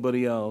counsel of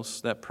anybody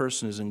else, that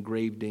person is in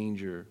grave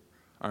danger,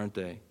 aren't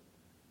they?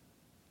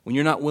 When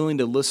you're not willing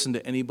to listen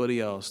to anybody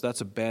else,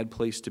 that's a bad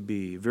place to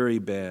be, very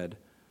bad.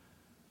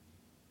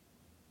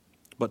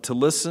 But to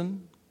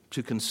listen,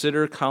 to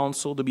consider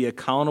counsel, to be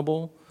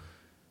accountable,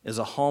 is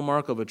a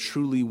hallmark of a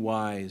truly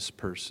wise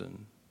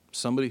person.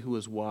 Somebody who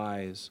is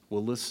wise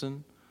will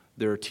listen,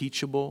 they're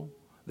teachable,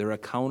 they're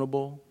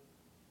accountable.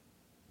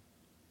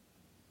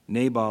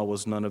 Nabal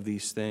was none of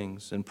these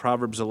things. In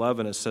Proverbs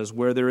 11 it says,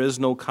 where there is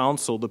no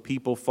counsel, the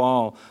people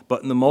fall,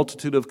 but in the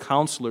multitude of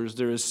counselors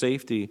there is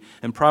safety.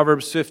 In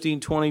Proverbs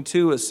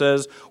 15:22 it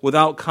says,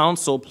 without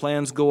counsel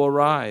plans go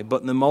awry,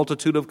 but in the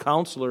multitude of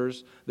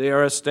counselors they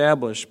are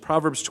established.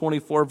 Proverbs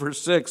 24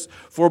 verse 6,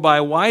 for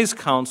by wise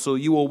counsel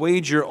you will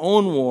wage your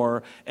own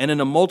war, and in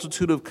a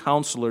multitude of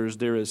counselors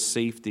there is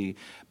safety.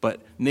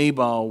 But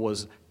Nabal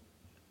was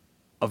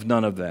of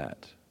none of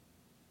that.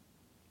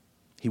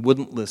 He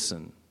wouldn't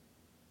listen.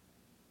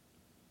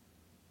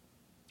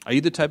 Are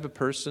you the type of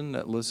person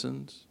that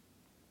listens?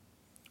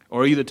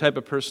 Or are you the type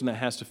of person that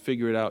has to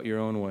figure it out your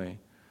own way?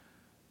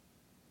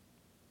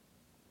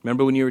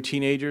 Remember when you were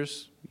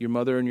teenagers, your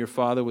mother and your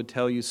father would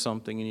tell you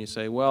something and you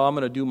say, well, I'm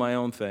going to do my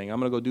own thing. I'm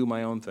going to go do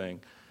my own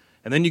thing.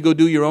 And then you go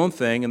do your own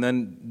thing, and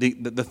then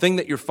the thing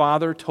that your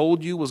father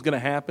told you was going to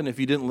happen if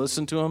you didn't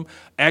listen to him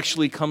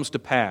actually comes to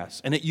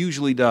pass. And it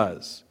usually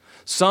does.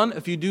 Son,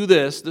 if you do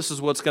this, this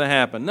is what's going to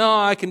happen. No,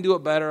 I can do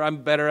it better.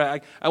 I'm better.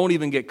 I won't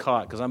even get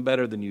caught because I'm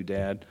better than you,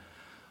 Dad.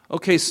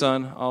 Okay,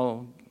 son,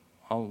 I'll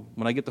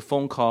when I get the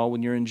phone call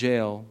when you're in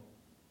jail,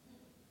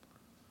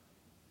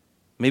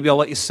 maybe I'll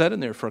let you sit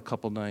in there for a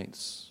couple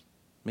nights.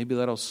 Maybe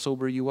that'll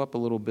sober you up a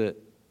little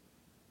bit.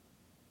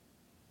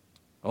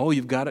 Oh,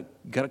 you've got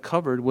it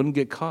covered, wouldn't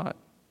get caught.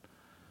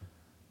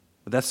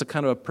 But that's the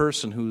kind of a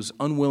person who's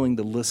unwilling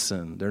to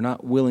listen. They're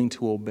not willing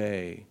to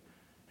obey.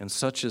 And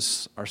such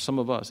as are some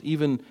of us,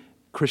 even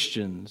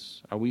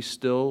Christians. Are we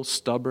still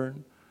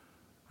stubborn?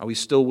 Are we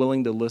still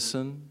willing to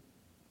listen?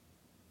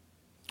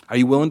 Are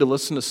you willing to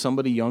listen to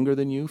somebody younger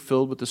than you,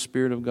 filled with the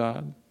Spirit of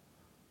God?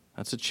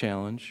 That's a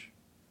challenge.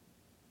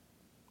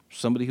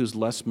 Somebody who's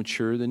less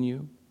mature than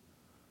you,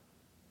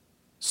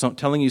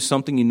 telling you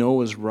something you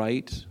know is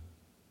right,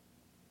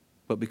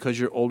 but because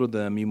you're older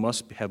than them, you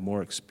must have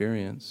more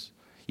experience.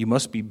 You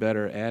must be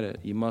better at it.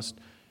 You must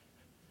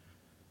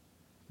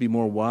be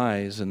more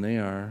wise than they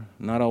are.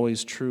 Not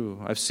always true.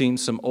 I've seen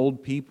some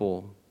old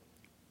people,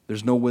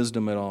 there's no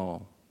wisdom at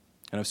all.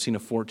 And I've seen a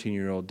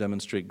 14-year-old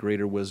demonstrate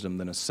greater wisdom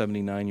than a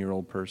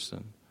 79-year-old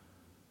person.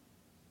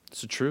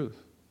 It's the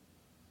truth.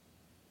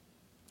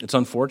 It's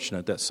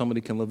unfortunate that somebody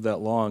can live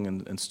that long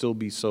and still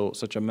be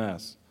such a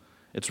mess.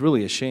 It's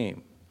really a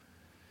shame.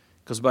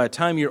 Because by the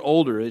time you're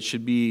older, you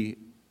should be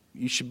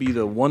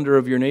the wonder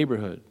of your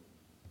neighborhood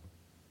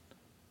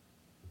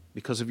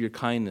because of your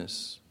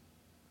kindness.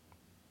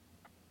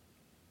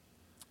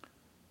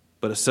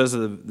 But it says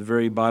at the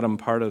very bottom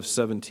part of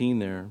 17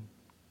 there,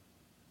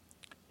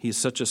 he is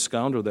such a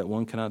scoundrel that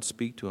one cannot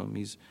speak to him.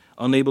 He's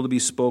unable to be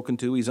spoken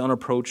to. He's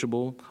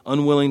unapproachable,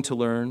 unwilling to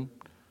learn.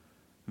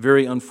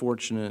 Very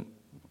unfortunate.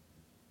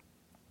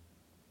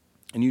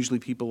 And usually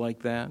people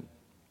like that,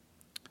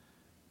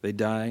 they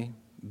die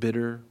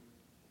bitter,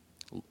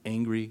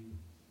 angry,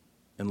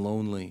 and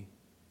lonely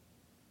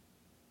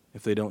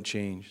if they don't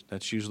change.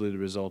 That's usually the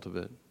result of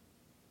it.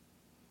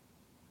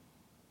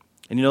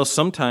 And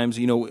sometimes,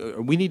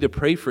 we need to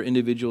pray for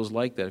individuals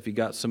like that. If you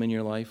got some in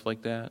your life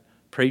like that,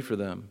 pray for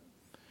them.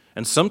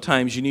 And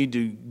sometimes you need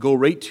to go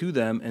right to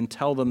them and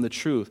tell them the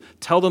truth.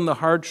 Tell them the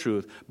hard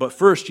truth. But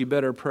first, you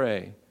better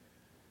pray.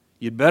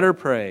 You'd better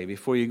pray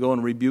before you go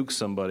and rebuke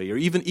somebody. Or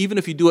even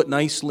if you do it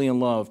nicely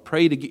in love,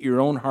 pray to get your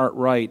own heart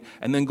right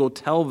and then go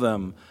tell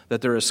them that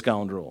they're a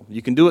scoundrel.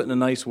 You can do it in a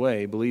nice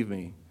way, believe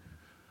me.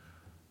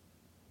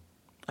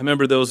 I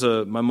remember there was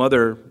my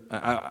mother,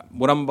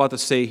 what I'm about to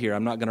say here,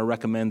 I'm not going to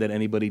recommend that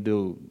anybody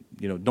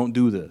don't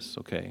do this,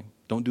 okay?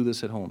 Don't do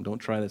this at home. Don't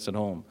try this at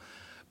home.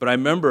 But I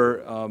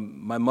remember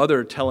my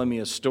mother telling me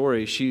a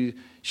story.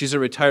 She's a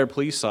retired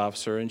police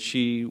officer, and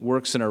she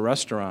works in a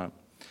restaurant.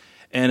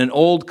 And an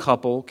old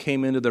couple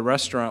came into the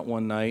restaurant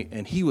one night,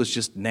 and he was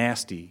just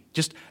nasty.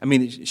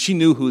 She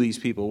knew who these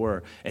people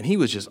were, and he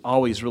was just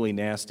always really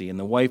nasty. And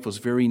the wife was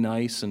very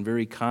nice and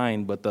very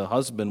kind, but the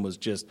husband was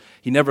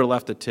he never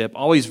left a tip,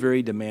 always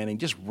very demanding,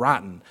 just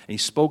rotten. And he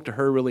spoke to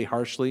her really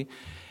harshly.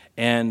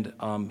 And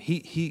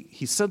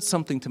he said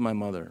something to my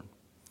mother.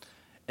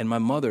 And my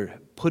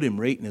mother put him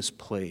right in his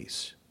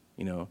place,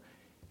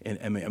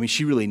 And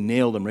she really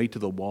nailed him right to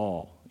the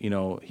wall.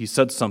 He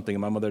said something,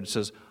 and my mother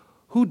says,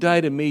 "Who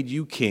died and made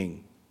you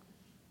king?"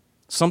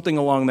 Something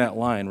along that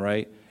line,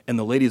 right? And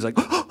the lady's like,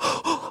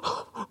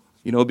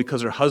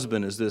 because her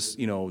husband is this,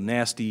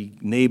 nasty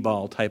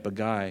Nabal type of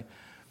guy.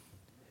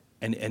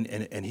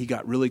 And he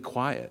got really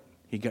quiet.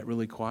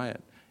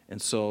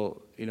 And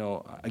so,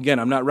 again,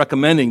 I'm not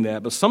recommending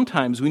that, but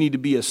sometimes we need to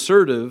be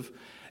assertive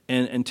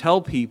and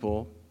tell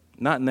people,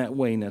 not in that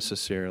way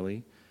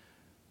necessarily.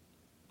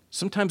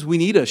 Sometimes we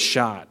need a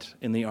shot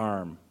in the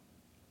arm.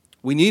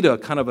 We need a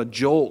kind of a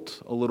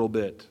jolt a little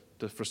bit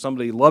for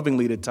somebody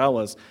lovingly to tell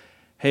us,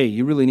 hey,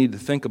 you really need to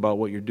think about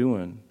what you're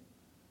doing.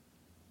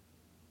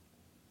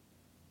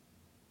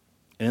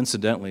 And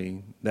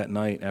incidentally, that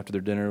night after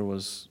their dinner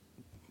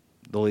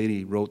the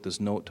lady wrote this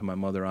note to my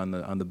mother on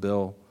the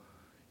bill.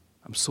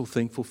 I'm so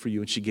thankful for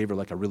you. And she gave her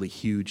like a really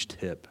huge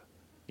tip.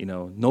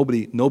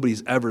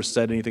 Nobody's ever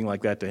said anything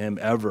like that to him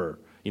ever.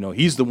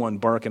 He's the one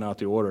barking out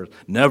the orders.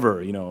 Never,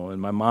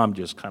 and my mom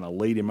just kind of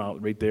laid him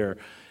out right there.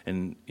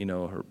 And,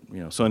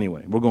 so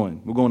anyway, we're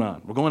going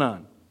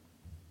on.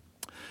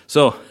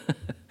 So,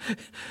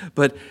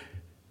 but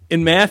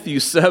in Matthew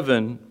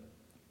 7,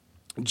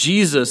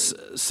 Jesus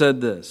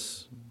said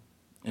this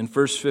in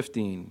verse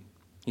 15.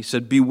 He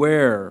said,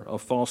 beware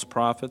of false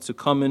prophets who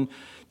come in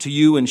to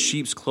you in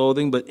sheep's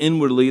clothing, but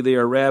inwardly they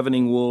are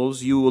ravening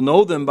wolves. You will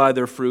know them by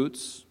their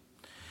fruits.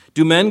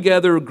 Do men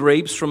gather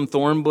grapes from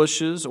thorn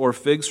bushes or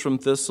figs from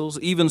thistles?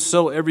 Even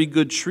so, every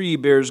good tree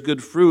bears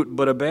good fruit,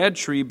 but a bad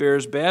tree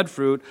bears bad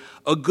fruit.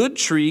 A good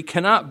tree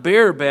cannot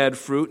bear bad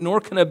fruit, nor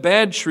can a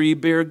bad tree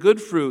bear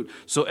good fruit.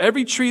 So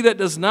every tree that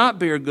does not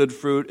bear good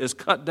fruit is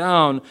cut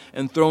down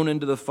and thrown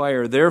into the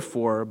fire.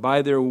 Therefore,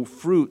 by their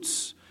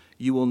fruits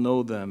you will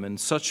know them. And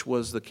such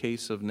was the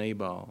case of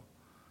Nabal.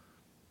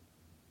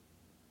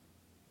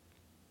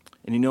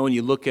 And when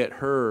you look at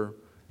her,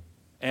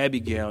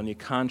 Abigail, and you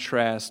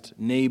contrast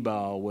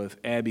Nabal with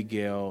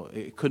Abigail,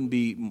 it couldn't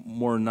be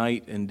more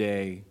night and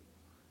day.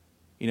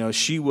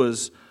 She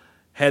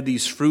had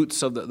these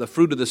fruits of the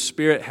fruit of the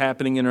Spirit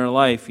happening in her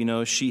life.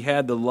 She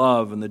had the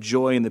love and the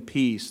joy and the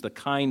peace, the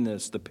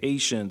kindness, the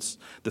patience,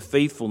 the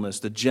faithfulness,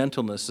 the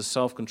gentleness, the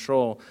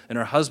self-control, and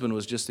her husband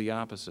was just the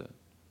opposite.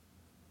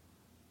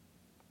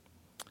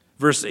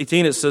 Verse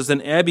 18, it says, then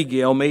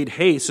Abigail made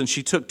haste, and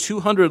she took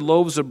 200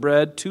 loaves of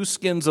bread, 2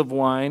 skins of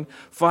wine,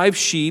 5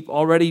 sheep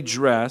already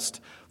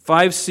dressed,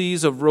 5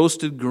 seahs of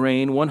roasted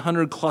grain,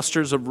 100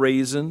 clusters of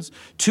raisins,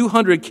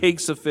 200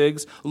 cakes of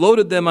figs,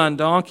 loaded them on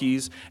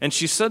donkeys, and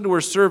she said to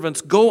her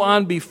servants, go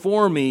on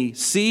before me.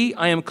 See,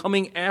 I am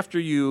coming after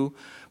you.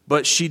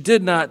 But she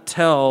did not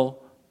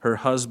tell her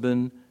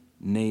husband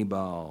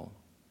Nabal.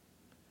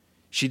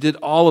 She did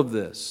all of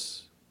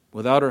this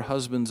without her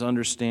husband's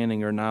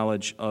understanding or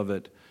knowledge of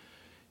it.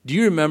 Do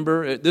you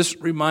remember? This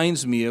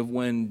reminds me of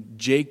when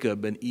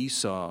Jacob and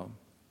Esau,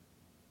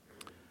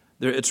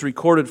 it's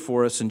recorded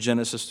for us in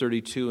Genesis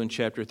 32 and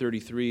chapter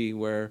 33,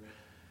 where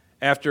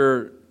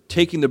after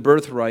taking the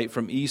birthright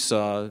from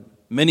Esau,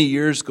 many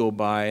years go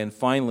by, and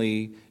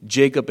finally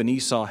Jacob and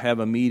Esau have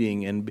a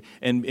meeting.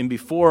 And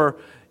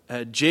before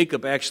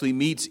Jacob actually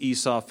meets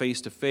Esau face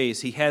to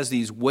face, he has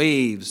these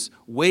waves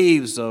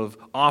of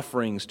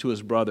offerings to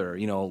his brother,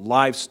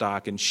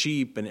 livestock and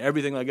sheep and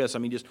everything like this.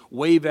 Just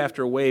wave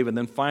after wave, and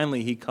then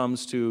finally he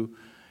comes to,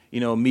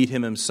 meet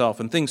him himself.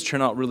 And things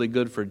turn out really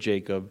good for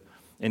Jacob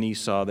and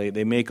Esau.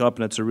 They make up,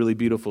 and it's a really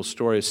beautiful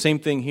story. Same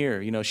thing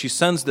here. She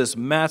sends this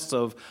mess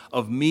of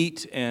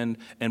meat and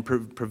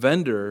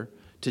provender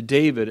to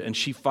David, and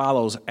she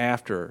follows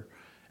after.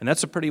 And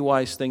that's a pretty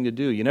wise thing to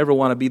do. You never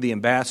want to be the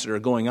ambassador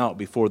going out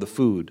before the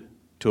food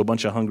to a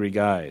bunch of hungry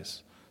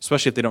guys,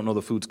 especially if they don't know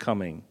the food's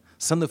coming.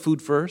 Send the food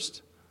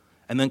first,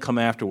 and then come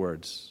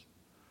afterwards.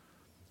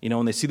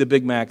 When they see the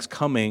Big Macs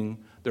coming,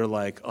 they're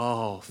like,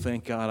 oh,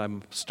 thank God,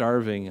 I'm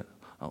starving.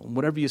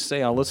 Whatever you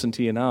say, I'll listen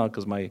to you now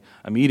because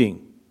I'm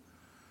eating.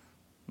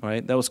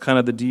 Right? That was kind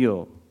of the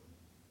deal.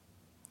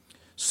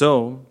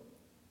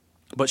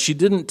 But she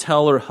didn't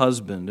tell her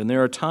husband, and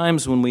there are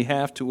times when we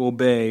have to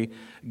obey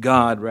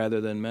God rather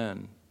than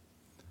men.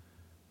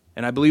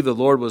 And I believe the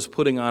Lord was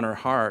putting on her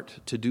heart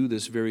to do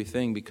this very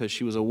thing because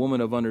she was a woman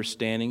of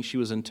understanding, she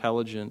was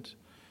intelligent,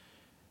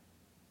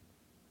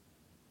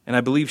 and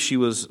I believe she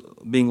was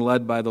being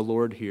led by the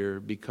Lord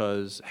here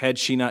because had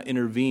she not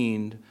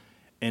intervened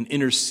and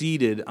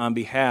interceded on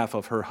behalf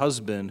of her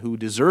husband who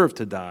deserved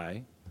to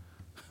die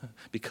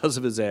because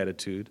of his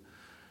attitude,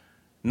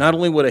 not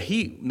only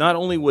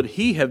would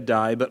he have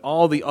died, but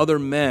all the other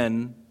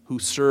men who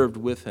served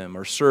with him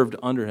or served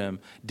under him,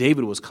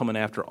 David was coming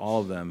after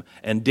all of them.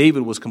 And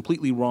David was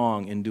completely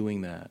wrong in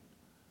doing that.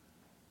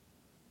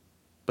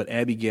 But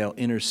Abigail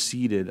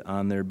interceded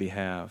on their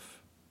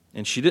behalf.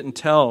 And she didn't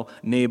tell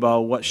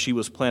Nabal what she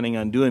was planning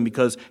on doing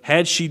because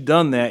had she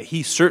done that,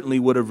 he certainly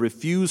would have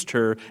refused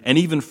her and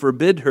even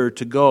forbid her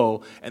to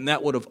go. And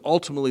that would have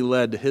ultimately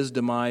led to his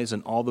demise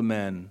and all the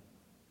men.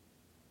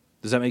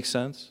 Does that make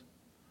sense?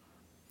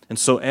 And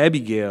so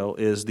Abigail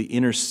is the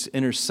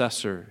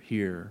intercessor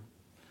here.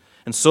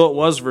 And so it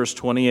was, verse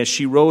 20, as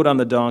she rode on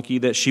the donkey,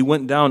 that she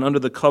went down under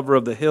the cover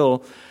of the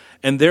hill,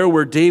 and there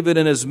were David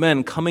and his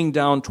men coming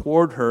down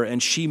toward her,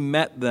 and she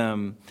met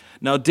them.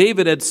 Now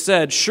David had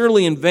said,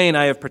 surely in vain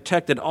I have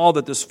protected all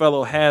that this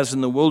fellow has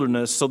in the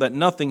wilderness, so that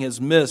nothing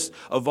has missed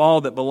of all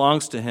that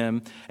belongs to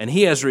him, and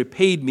he has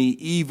repaid me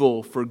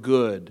evil for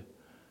good.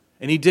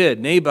 And he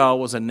did. Nabal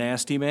was a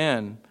nasty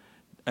man.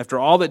 After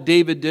all that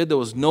David did, there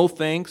was no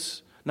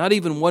thanks. Not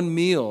even one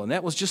meal. And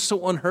that was just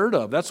so unheard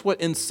of. That's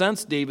what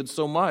incensed David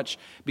so much,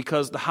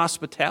 because the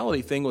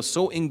hospitality thing was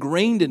so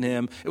ingrained in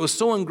him. It was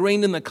so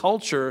ingrained in the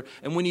culture.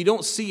 And when you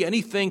don't see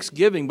any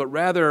thanksgiving, but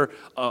rather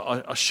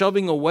a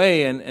shoving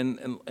away,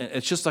 and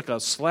it's just like a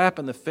slap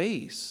in the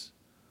face.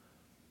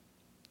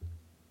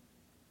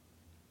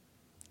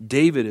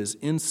 David is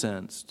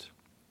incensed.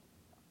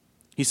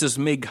 He says,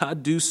 may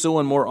God do so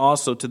and more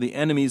also to the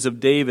enemies of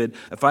David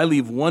if I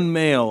leave one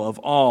male of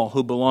all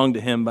who belong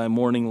to him by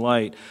morning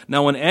light.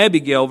 Now when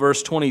Abigail,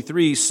 verse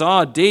 23,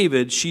 saw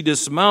David, she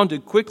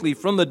dismounted quickly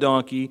from the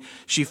donkey.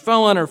 She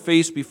fell on her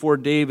face before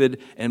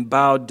David and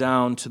bowed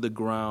down to the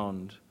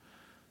ground.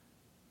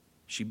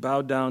 She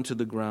bowed down to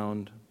the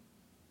ground.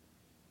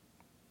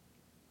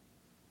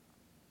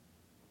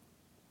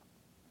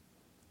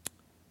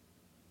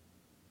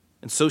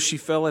 And so she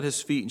fell at his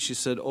feet, and she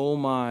said, oh,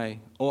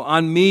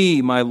 on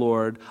me, my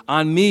Lord,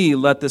 on me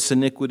let this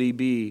iniquity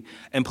be.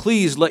 And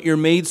please let your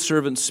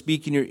maidservant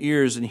speak in your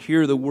ears and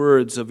hear the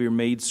words of your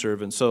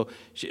maidservant. So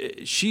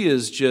she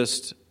is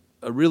just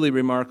a really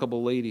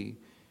remarkable lady.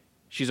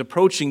 She's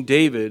approaching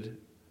David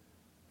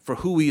for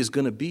who he is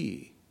going to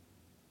be.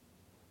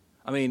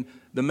 I mean,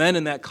 the men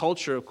in that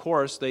culture, of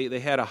course, they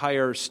had a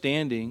higher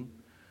standing,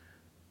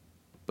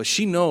 but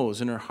she knows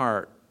in her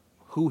heart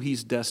who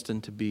he's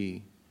destined to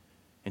be.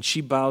 And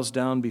she bows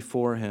down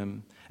before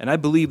him. And I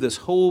believe this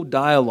whole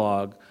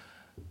dialogue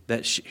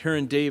that her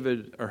and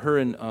David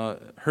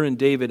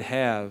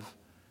have,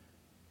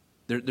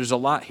 there's a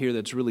lot here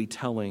that's really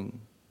telling.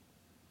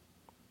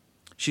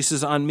 She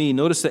says, on me.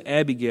 Notice that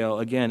Abigail,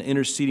 again,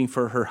 interceding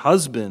for her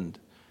husband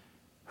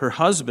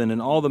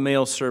and all the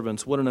male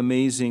servants. What an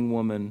amazing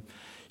woman.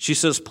 She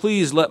says,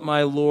 please let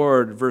my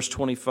Lord, verse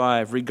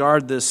 25,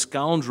 regard this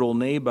scoundrel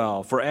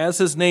Nabal, for as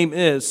his name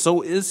is,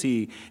 so is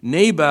he.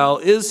 Nabal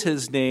is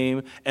his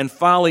name, and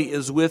folly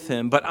is with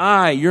him. But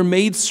I, your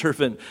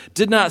maidservant,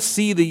 did not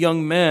see the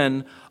young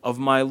men of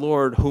my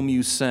Lord whom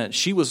you sent.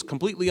 She was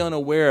completely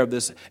unaware of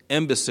this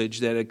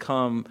embassage that had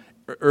come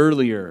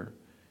earlier.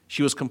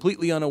 She was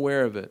completely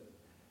unaware of it.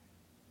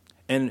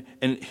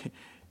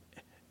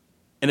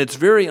 And it's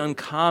very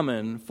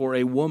uncommon for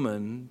a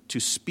woman to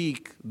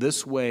speak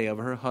this way of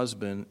her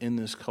husband in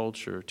this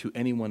culture to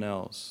anyone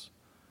else.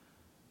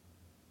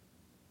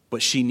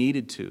 But she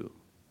needed to.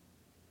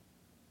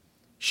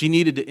 She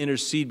needed to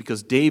intercede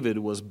because David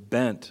was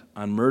bent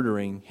on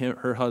murdering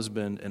her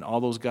husband and all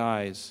those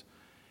guys.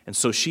 And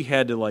so she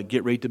had to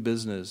get right to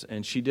business,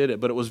 and she did it.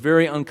 But it was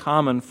very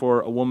uncommon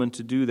for a woman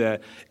to do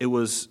that. It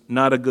was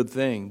not a good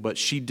thing, but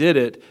she did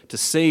it to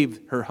save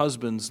her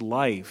husband's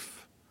life.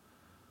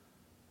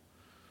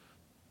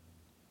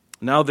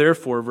 Now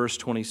therefore, verse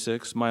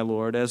 26, my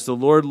Lord, as the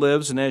Lord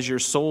lives and as your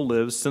soul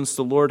lives, since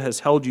the Lord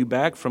has held you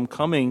back from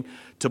coming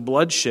to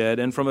bloodshed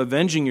and from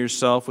avenging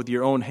yourself with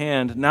your own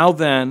hand, now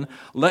then,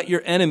 let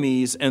your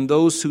enemies and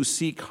those who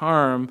seek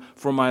harm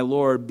for my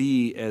Lord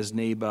be as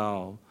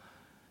Nabal.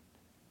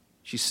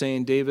 She's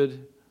saying,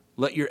 David,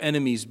 let your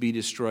enemies be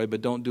destroyed,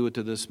 but don't do it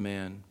to this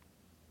man.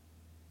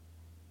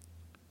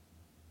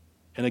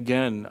 And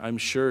again, I'm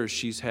sure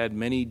she's had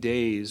many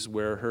days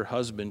where her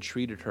husband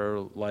treated her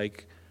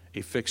like a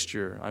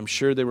fixture. I'm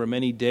sure there were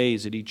many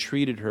days that he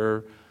treated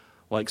her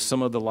like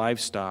some of the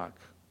livestock.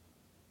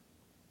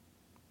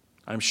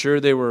 I'm sure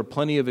there were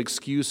plenty of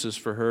excuses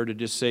for her to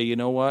just say, you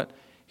know what,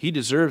 he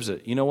deserves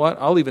it. You know what,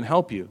 I'll even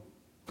help you.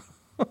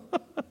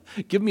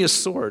 Give me a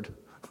sword.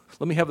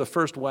 Let me have the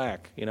first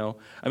whack,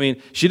 I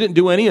mean, she didn't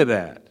do any of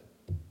that.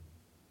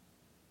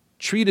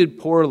 Treated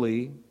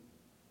poorly.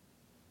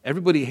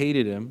 Everybody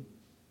hated him.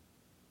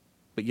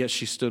 But yet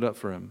she stood up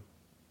for him.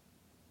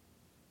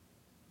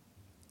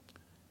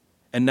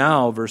 And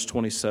now, verse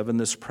 27,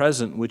 this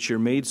present which your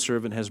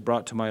maidservant has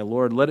brought to my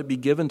Lord, let it be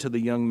given to the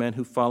young men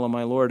who follow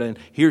my Lord. And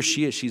here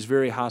she is. She's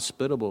very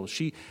hospitable.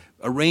 She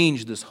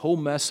arranged this whole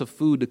mess of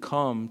food to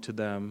come to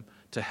them,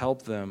 to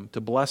help them, to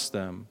bless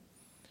them.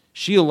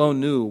 She alone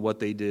knew what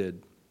they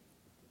did.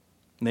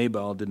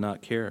 Nabal did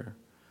not care.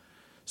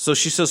 So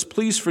she says,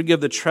 please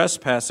forgive the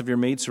trespass of your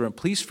maidservant.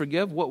 Please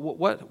forgive?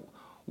 What?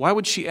 Why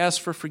would she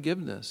ask for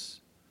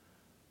forgiveness?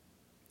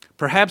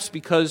 Perhaps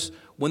because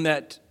when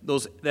that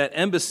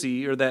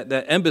embassy or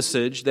that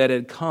embassage that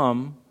had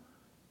come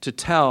to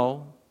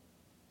tell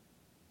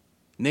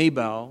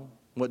Nabal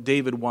what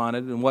David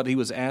wanted and what he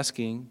was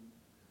asking,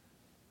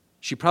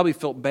 she probably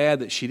felt bad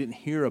that she didn't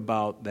hear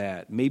about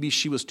that. Maybe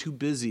she was too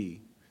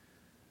busy.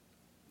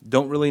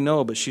 Don't really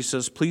know, but she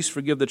says, please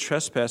forgive the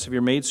trespass of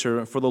your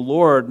maidservant, for the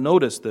Lord,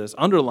 notice this,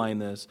 underline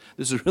this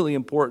is really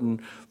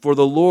important, for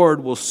the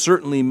Lord will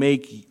certainly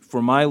make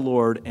for my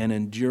Lord an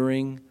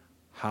enduring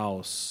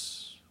house.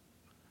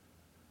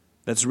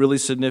 That's really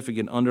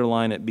significant.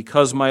 Underline it.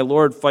 Because my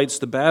Lord fights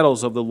the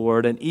battles of the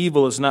Lord, and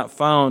evil is not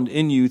found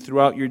in you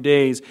throughout your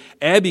days.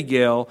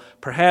 Abigail,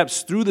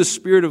 perhaps through the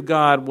Spirit of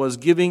God, was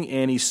giving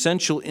an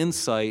essential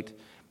insight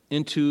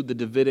into the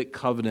Davidic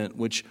covenant,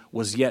 which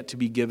was yet to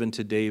be given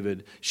to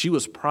David. She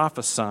was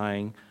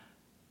prophesying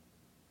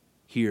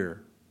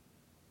here.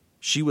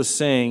 She was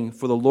saying,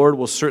 for the Lord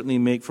will certainly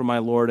make for my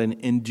Lord an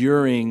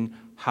enduring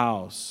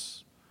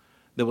house.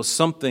 there was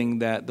something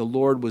that the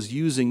Lord was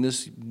using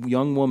this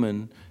young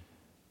woman,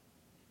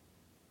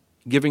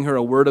 giving her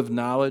a word of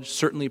knowledge,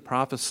 certainly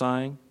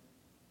prophesying.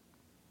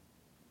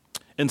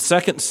 In 2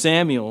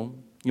 Samuel,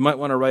 you might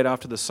want to write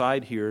off to the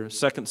side here,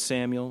 2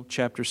 Samuel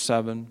chapter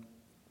 7,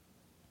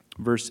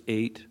 verse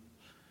 8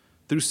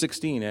 through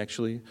 16,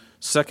 actually.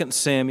 2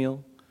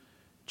 Samuel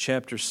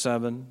chapter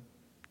 7,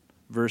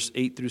 verse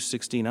 8 through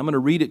 16. I'm going to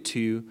read it to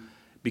you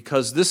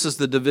because this is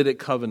the Davidic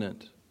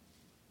covenant.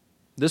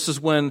 This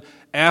is when,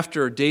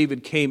 after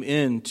David came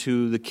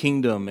into the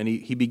kingdom and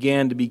he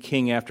began to be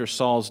king after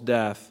Saul's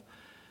death,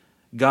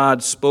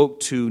 God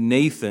spoke to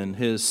Nathan,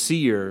 his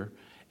seer,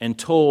 and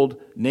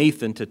told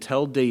Nathan to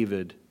tell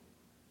David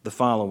the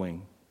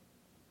following.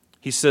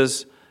 He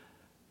says,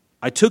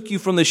 I took you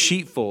from the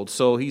sheepfold.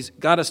 So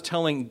God is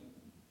telling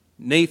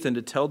Nathan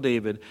to tell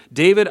David,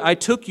 David, I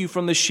took you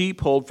from the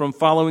sheepfold, from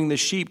following the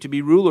sheep, to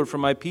be ruler for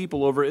my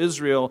people over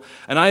Israel.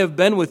 And I have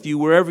been with you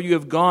wherever you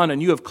have gone,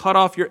 and you have cut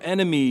off your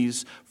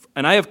enemies,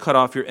 and I have cut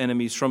off your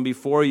enemies from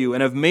before you,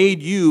 and have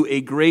made you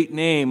a great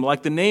name,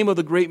 like the name of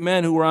the great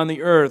men who were on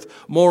the earth.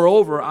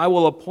 Moreover, I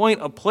will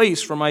appoint a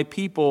place for my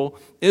people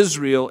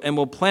Israel, and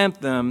will plant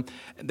them,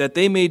 that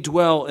they may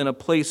dwell in a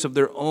place of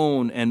their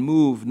own, and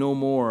move no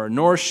more.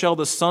 Nor shall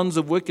the sons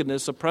of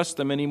wickedness oppress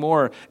them any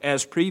more,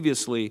 as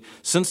previously,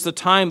 since the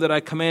time that I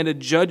commanded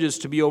judges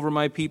to be over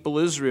my people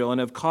Israel, and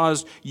have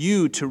caused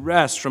you to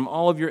rest from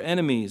all of your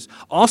enemies.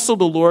 Also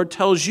the Lord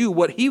tells you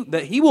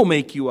that he will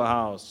make you a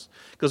house.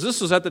 Because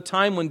this was at the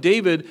time when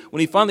David, when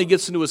he finally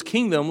gets into his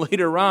kingdom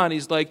later on,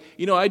 he's like,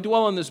 I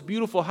dwell in this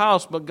beautiful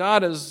house, but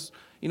God is,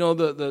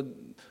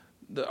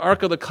 the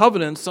Ark of the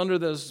Covenant's under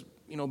this,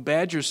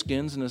 badger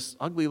skins in this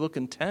ugly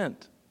looking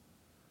tent.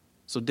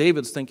 So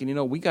David's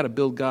thinking, we got to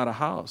build God a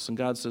house. And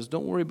God says,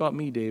 don't worry about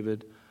me,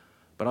 David,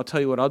 but I'll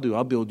tell you what I'll do.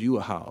 I'll build you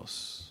a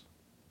house.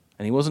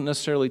 And he wasn't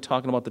necessarily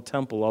talking about the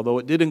temple, although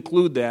it did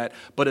include that,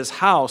 but his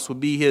house would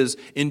be his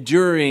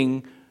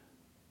enduring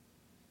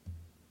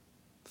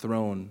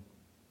throne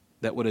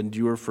that would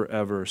endure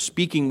forever,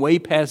 speaking way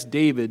past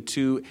David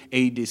to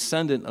a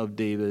descendant of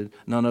David,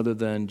 none other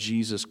than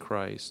Jesus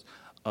Christ.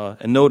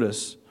 And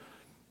notice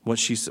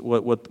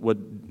what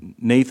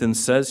Nathan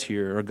says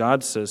here, or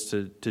God says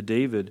to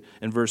David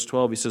in verse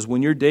 12. He says,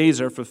 when your days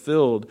are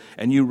fulfilled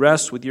and you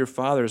rest with your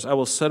fathers, I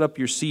will set up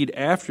your seed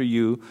after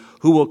you,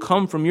 who will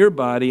come from your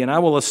body, and I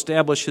will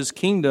establish his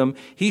kingdom.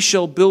 He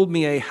shall build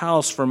me a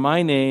house for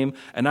my name,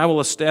 and I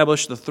will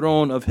establish the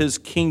throne of his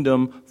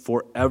kingdom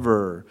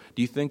forever.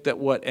 Do you think that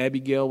what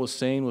Abigail was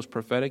saying was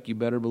prophetic? You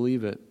better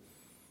believe it.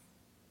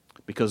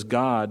 Because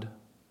God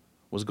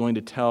was going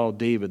to tell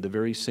David the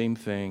very same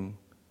thing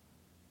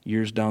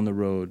years down the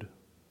road.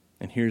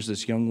 And here's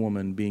this young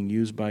woman being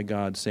used by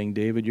God saying,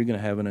 David, you're going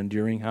to have an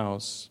enduring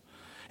house.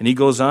 And he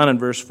goes on in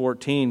verse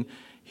 14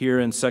 here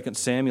in 2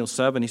 Samuel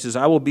 7. He says,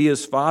 I will be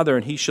his father,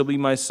 and he shall be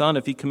my son.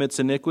 If he commits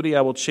iniquity,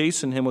 I will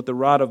chasten him with the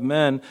rod of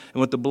men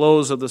and with the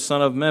blows of the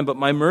Son of Men. But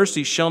my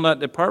mercy shall not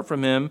depart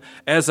from him,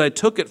 as I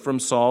took it from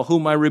Saul,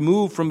 whom I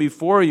removed from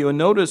before you. And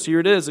notice, here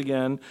it is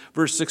again,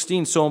 verse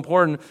 16, so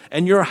important.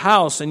 And your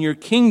house and your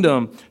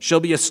kingdom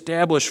shall be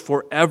established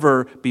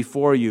forever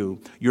before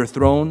you. Your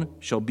throne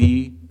shall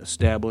be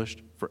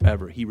established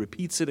forever. He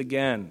repeats it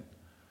again.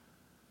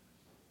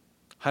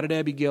 How did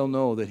Abigail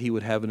know that he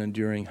would have an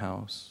enduring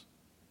house?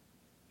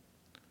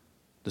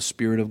 The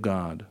Spirit of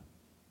God.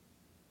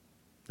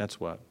 That's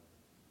what.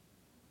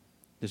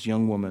 This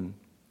young woman.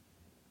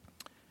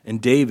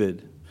 And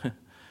David,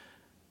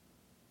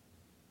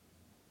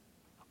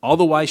 all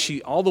the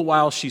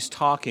while she's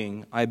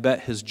talking, I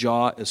bet his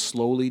jaw is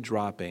slowly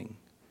dropping.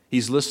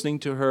 He's listening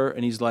to her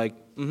and he's like,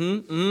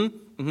 And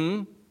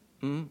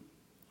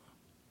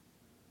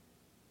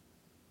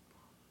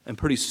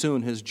pretty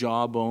soon his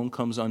jawbone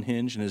comes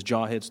unhinged and his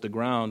jaw hits the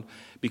ground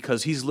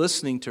because he's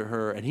listening to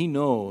her and he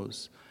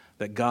knows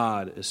that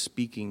God is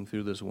speaking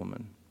through this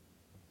woman.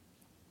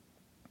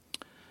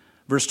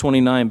 Verse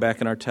 29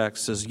 back in our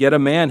text says, yet a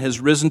man has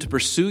risen to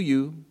pursue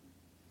you,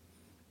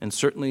 and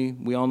certainly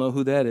we all know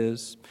who that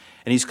is,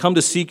 and he's come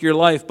to seek your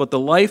life, but the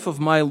life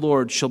of my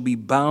Lord shall be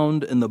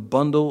bound in the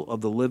bundle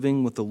of the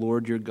living with the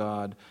Lord your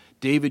God.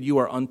 David, you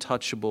are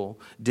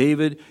untouchable.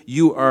 David,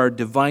 you are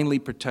divinely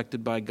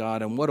protected by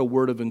God, and what a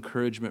word of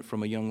encouragement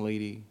from a young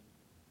lady.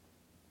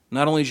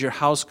 Not only is your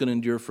house going to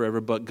endure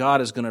forever, but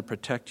God is going to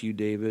protect you,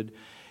 David.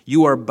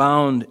 You are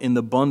bound in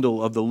the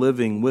bundle of the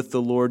living with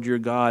the Lord your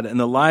God, and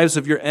the lives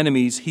of your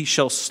enemies he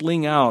shall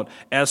sling out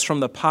as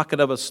from the pocket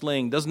of a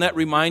sling. Doesn't that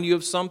remind you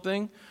of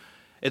something?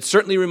 It's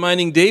certainly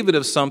reminding David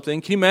of something.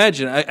 Can you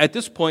imagine? At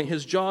this point,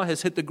 his jaw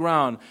has hit the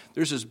ground.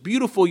 There's this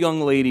beautiful young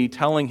lady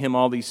telling him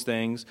all these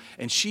things,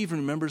 and she even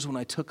remembers when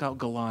I took out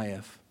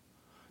Goliath,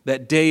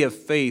 that day of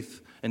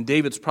faith. And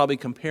David's probably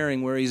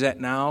comparing where he's at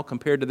now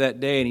compared to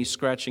that day, and he's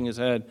scratching his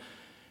head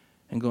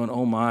and going,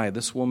 oh my,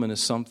 this woman is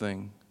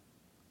something.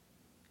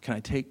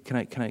 Can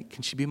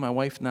she be my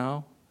wife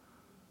now?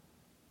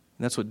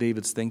 And that's what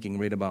David's thinking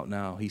right about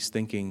now. He's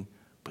thinking,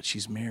 but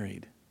she's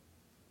married.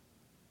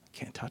 I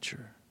can't touch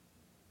her.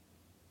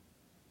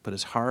 But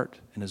his heart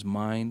and his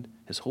mind,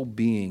 his whole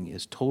being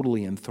is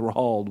totally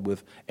enthralled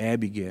with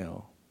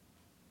Abigail.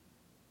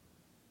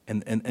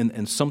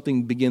 And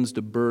something begins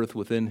to birth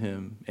within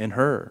him and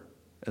her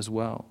as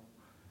well.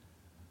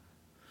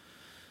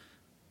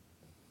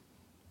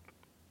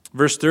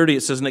 Verse 30,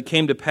 it says, "And it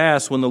came to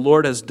pass, when the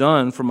Lord has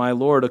done for my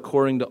Lord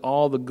according to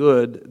all the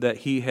good that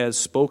he has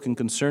spoken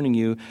concerning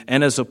you,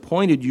 and has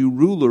appointed you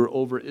ruler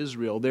over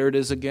Israel." There it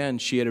is again.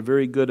 She had a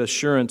very good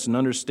assurance and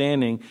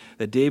understanding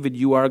that, David,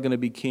 you are going to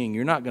be king.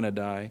 You're not going to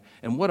die.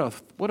 And what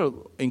a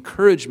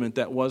encouragement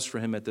that was for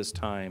him at this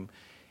time.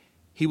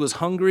 He was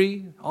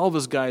hungry. All of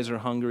his guys are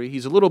hungry.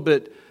 He's a little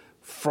bit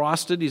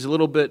frosted. He's a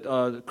little bit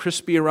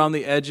crispy around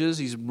the edges.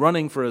 He's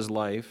running for his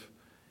life.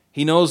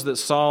 He knows that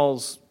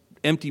Saul's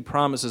empty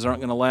promises aren't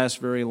going to last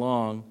very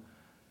long.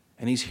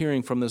 And he's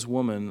hearing from this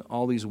woman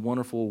all these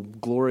wonderful,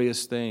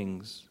 glorious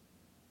things.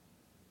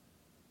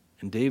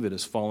 And David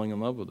is falling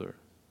in love with her.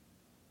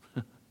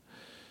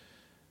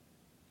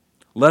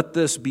 "Let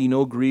this be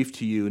no grief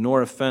to you,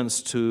 nor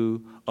offense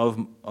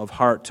of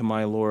heart to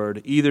my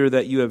Lord, either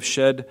that you have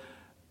shed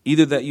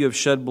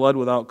blood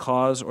without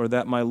cause, or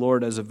that my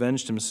Lord has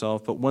avenged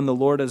himself. But when the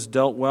Lord has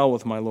dealt well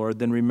with my Lord,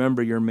 then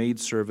remember your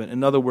maidservant."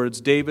 In other words,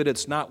 David,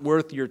 it's not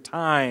worth your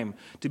time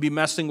to be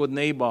messing with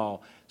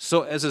Nabal.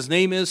 So as his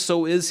name is,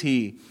 so is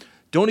he.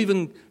 Don't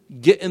even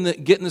get in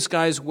this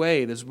guy's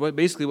way. That's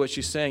basically what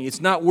she's saying.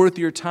 It's not worth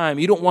your time.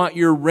 You don't want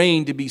your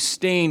reign to be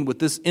stained with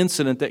this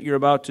incident that you're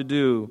about to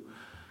do.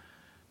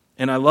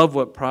 And I love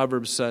what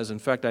Proverbs says. In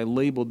fact, I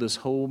labeled this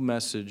whole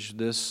message,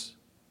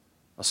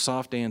 "A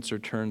soft answer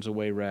turns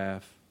away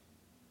wrath."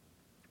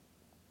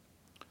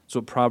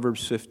 So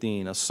Proverbs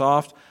 15, "A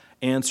soft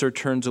answer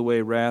turns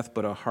away wrath,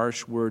 but a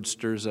harsh word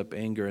stirs up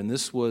anger." And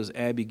this was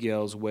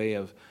Abigail's way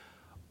of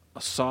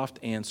a soft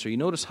answer. You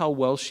notice how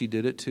well she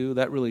did it too?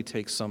 That really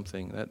takes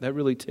something. That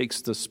really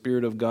takes the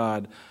Spirit of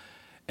God,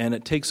 and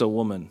it takes a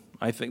woman.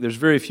 I think there's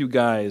very few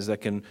guys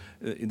that can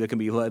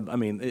be led. I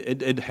mean,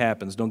 it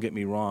happens, don't get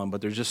me wrong,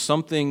 but there's just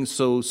something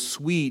so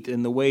sweet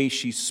in the way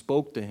she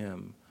spoke to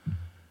him,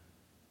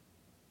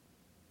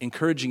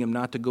 encouraging him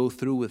not to go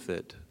through with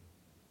it,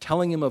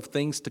 telling him of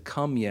things to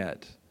come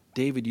yet.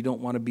 David, you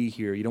don't want to be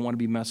here. You don't want to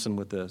be messing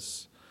with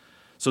this.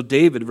 So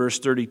David, verse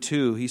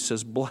 32, he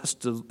says,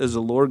 "Blessed is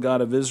the Lord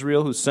God of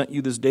Israel, who sent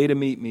you this day to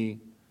meet me."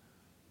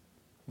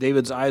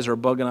 David's eyes are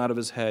bugging out of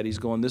his head. He's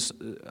going,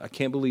 I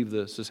can't believe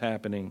this is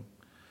happening.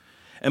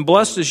 "And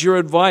blessed is your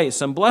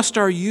advice, and blessed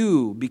are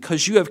you,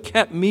 because you have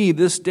kept me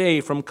this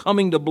day from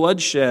coming to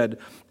bloodshed,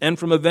 and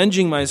from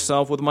avenging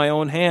myself with my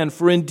own hand.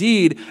 For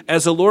indeed,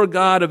 as the Lord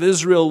God of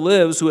Israel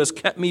lives, who has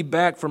kept me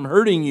back from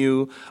hurting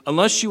you,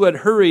 unless you had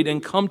hurried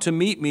and come to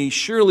meet me,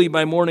 surely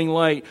by morning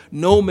light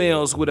no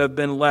males would have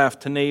been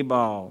left to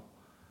Nabal.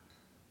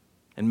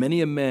 And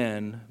many a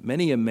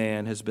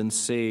man has been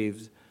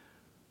saved,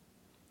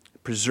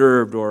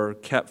 preserved, or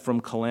kept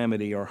from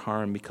calamity or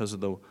harm, because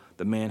of the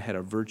man had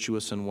a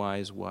virtuous and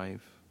wise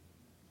wife."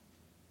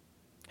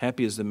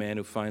 Happy is the man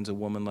who finds a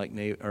woman like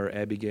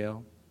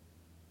Abigail.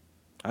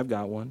 I've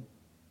got one.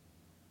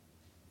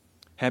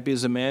 Happy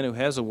is the man who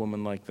has a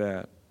woman like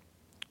that,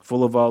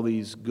 full of all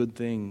these good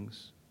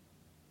things.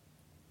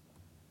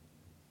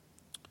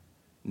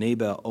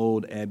 Nabal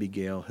owed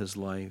Abigail his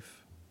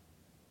life.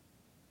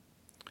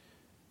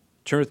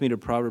 Turn with me to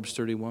Proverbs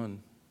 31.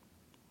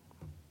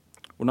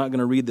 We're not going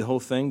to read the whole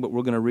thing, but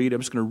I'm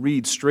just going to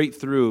read straight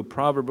through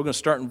Proverbs. We're going to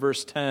start in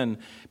verse 10,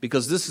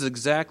 because this is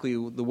exactly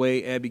the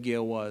way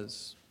Abigail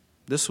was.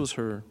 This was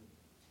her.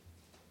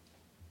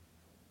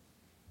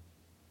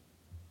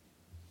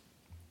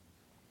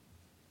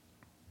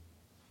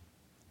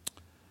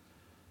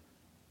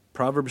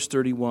 Proverbs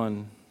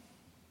 31.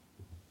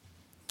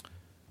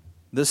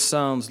 This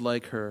sounds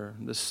like her.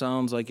 This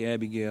sounds like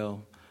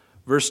Abigail.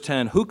 Verse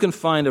 10, "Who can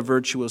find a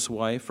virtuous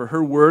wife? For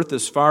her worth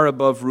is far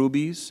above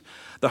rubies.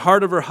 The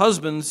heart of her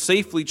husband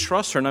safely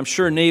trusts her." And I'm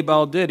sure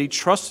Nabal did. He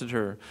trusted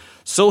her.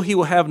 "So he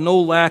will have no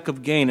lack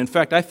of gain." In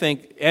fact, I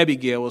think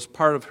Abigail was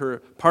part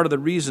of the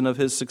reason of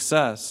his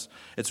success.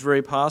 It's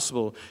very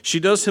possible. "She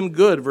does him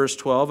good," verse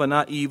 12, "and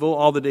not evil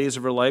all the days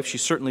of her life." She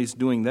certainly is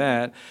doing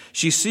that.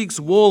 "She seeks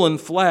wool and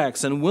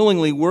flax, and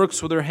willingly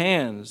works with her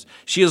hands.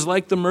 She is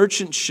like the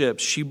merchant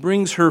ships. She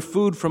brings her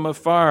food from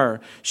afar.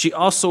 She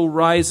also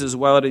rises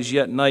while it is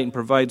yet night, and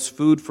provides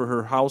food for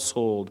her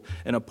household,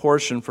 and a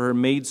portion for her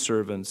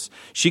maidservants.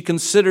 She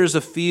considers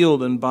a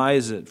field and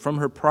buys it. From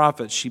her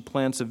profits she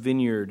plants a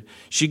vineyard.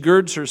 She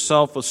girds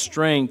herself with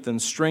strength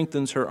and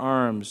strengthens her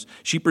arms.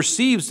 She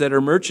perceives that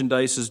her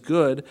merchandise is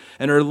good,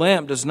 and her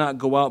lamp does not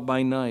go out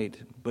by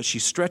night. But she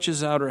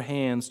stretches out her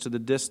hands to the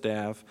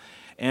distaff,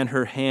 and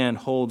her hand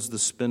holds the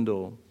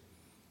spindle.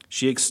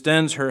 She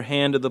extends her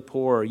hand to the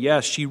poor.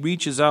 Yes, she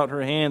reaches out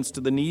her hands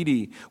to the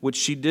needy, which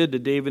she did to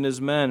David and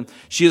his men.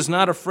 She is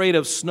not afraid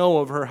of snow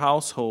of her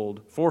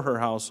household, for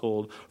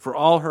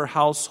all her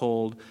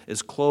household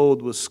is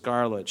clothed with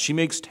scarlet. She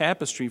makes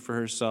tapestry for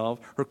herself.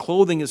 Her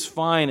clothing is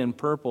fine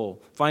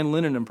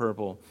linen and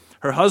purple.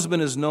 Her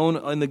husband is known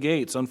in the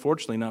gates,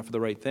 unfortunately not for the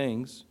right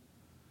things.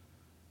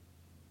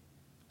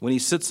 When he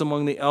sits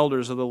among the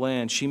elders of the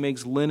land, she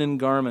makes linen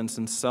garments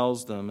and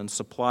sells them, and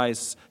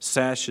supplies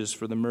sashes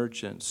for the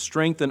merchants.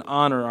 Strength and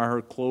honor are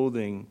her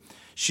clothing.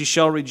 She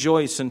shall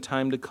rejoice in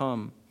time to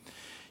come.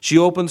 She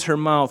opens her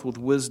mouth with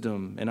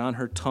wisdom, and on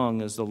her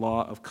tongue is the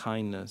law of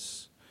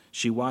kindness.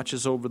 She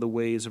watches over the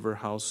ways of her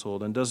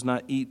household, and does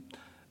not eat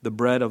the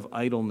bread of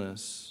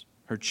idleness.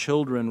 Her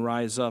children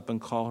rise up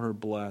and call her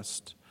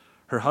blessed.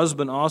 Her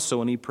husband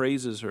also, and he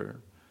praises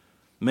her.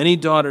 Many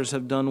daughters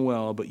have done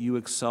well, but you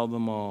excel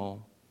them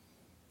all.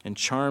 And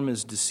charm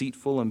is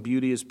deceitful, and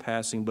beauty is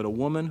passing. But a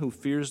woman who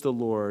fears the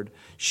Lord,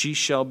 she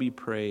shall be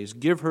praised.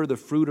 Give her the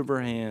fruit of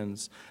her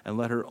hands, and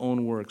let her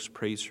own works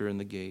praise her in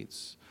the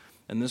gates.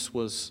 And this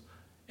was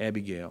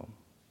Abigail.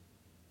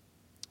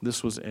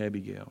 This was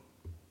Abigail,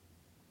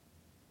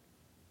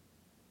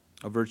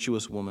 a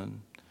virtuous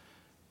woman.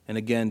 And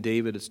again,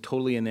 David is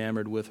totally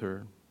enamored with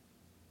her.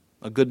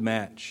 A good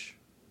match.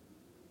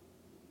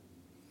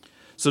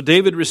 So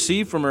David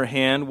received from her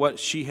hand what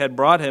she had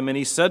brought him, and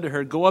he said to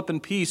her, "Go up in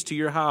peace to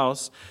your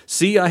house.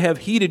 See, I have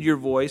heeded your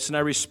voice, and I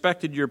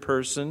respected your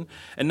person."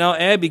 And now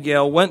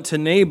Abigail went to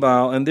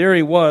Nabal, and there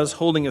he was,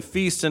 holding a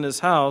feast in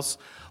his house,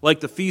 like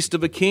the feast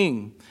of a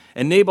king.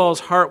 And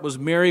Nabal's heart was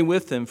merry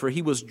with him, for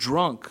he was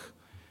drunk.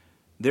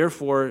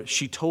 Therefore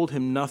she told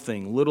him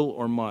nothing, little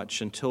or much,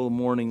 until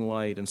morning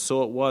light. And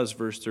so it was,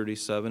 verse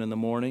 37, in the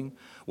morning,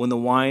 when the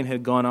wine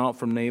had gone out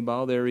from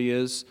Nabal, there he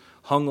is,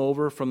 hung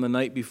over from the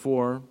night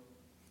before,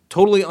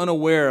 totally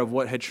unaware of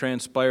what had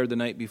transpired the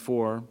night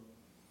before,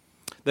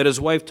 that his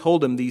wife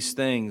told him these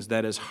things,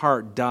 that his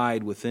heart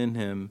died within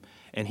him,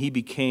 and he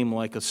became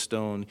like a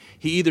stone.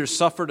 He either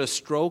suffered a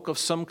stroke of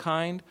some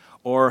kind,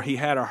 or he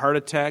had a heart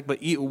attack, but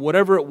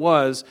whatever it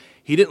was,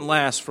 he didn't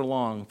last for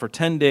long, for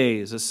 10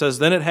 days. It says,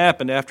 then it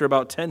happened after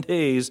about 10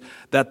 days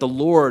that the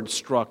Lord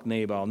struck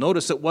Nabal.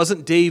 Notice it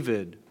wasn't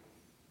David.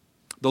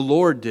 The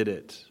Lord did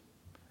it.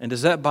 And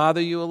does that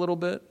bother you a little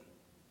bit?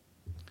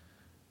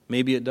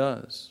 Maybe it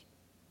does.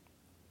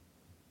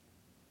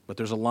 But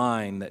there's a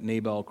line that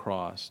Nabal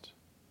crossed.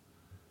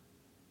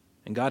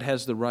 And God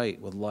has the right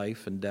with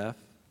life and death.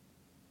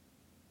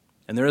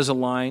 And there is a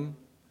line,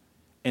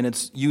 and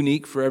it's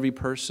unique for every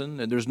person.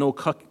 And there's no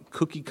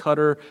cookie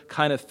cutter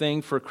kind of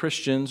thing for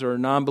Christians or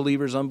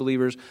non-believers,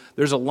 unbelievers.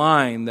 There's a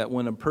line that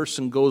when a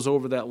person goes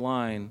over that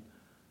line,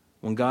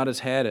 when God has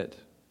had it,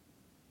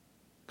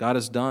 God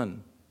is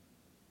done.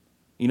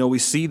 You know, we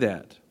see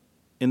that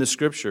in the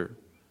Scripture.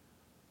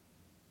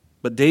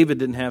 But David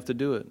didn't have to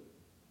do it.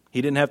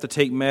 He didn't have to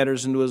take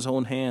matters into his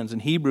own hands. In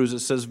Hebrews it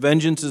says,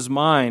 "Vengeance is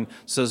mine,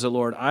 says the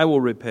Lord, I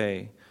will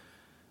repay."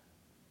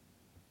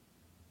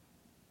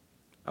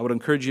 I would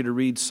encourage you to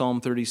read Psalm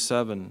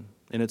 37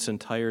 in its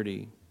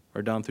entirety,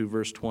 or down through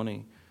verse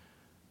 20,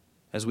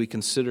 as we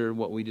consider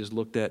what we just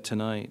looked at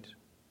tonight.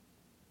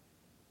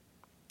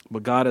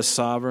 But God is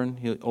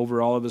sovereign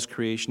over all of His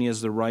creation. He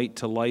has the right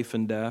to life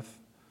and death.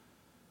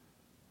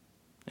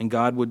 And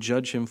God would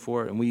judge him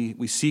for it. And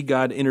we see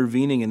God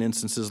intervening in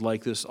instances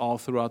like this all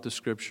throughout the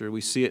Scripture.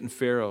 We see it in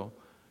Pharaoh.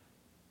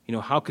 You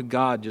know, how could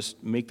God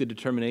just make the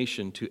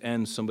determination to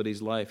end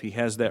somebody's life? He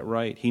has that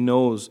right. He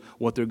knows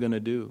what they're going to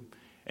do.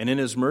 And in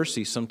His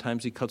mercy,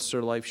 sometimes He cuts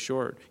their life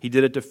short. He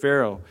did it to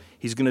Pharaoh.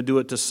 He's going to do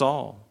it to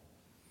Saul.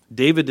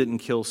 David didn't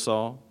kill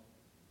Saul.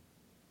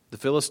 The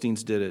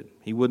Philistines did it.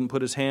 He wouldn't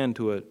put his hand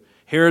to it.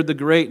 Herod the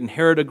Great and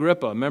Herod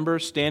Agrippa, remember,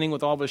 standing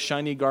with all of his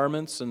shiny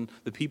garments and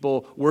the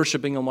people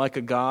worshiping him like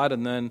a god,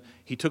 and then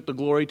he took the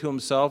glory to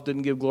himself,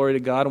 didn't give glory to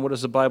God. And what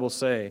does the Bible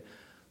say?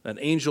 An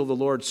angel of the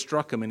Lord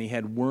struck him, and he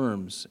had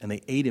worms, and they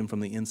ate him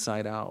from the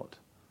inside out.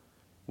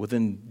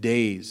 Within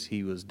days,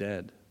 he was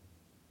dead.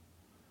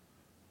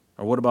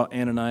 Or what about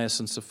Ananias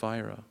and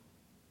Sapphira?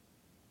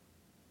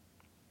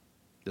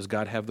 Does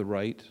God have the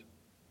right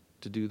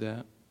to do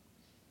that?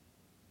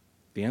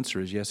 The answer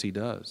is yes, He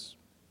does.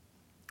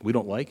 We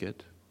don't like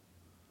it,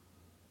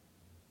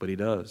 but He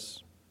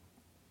does.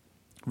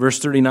 Verse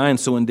 39,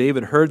 so when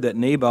David heard that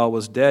Nabal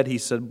was dead, he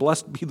said,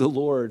 "Blessed be the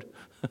Lord,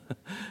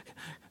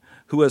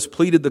 who has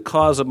pleaded the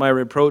cause of my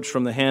reproach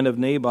from the hand of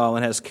Nabal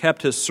and has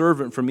kept his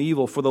servant from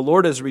evil. For the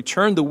Lord has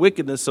returned the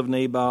wickedness of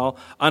Nabal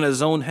on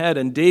his own head."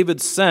 And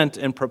David sent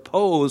and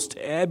proposed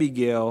to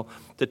Abigail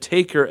to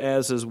take her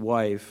as his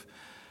wife.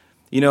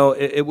 You know,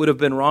 it would have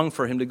been wrong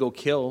for him to go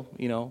kill,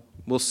 you know.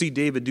 We'll see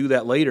David do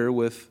that later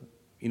with,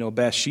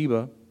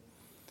 Bathsheba.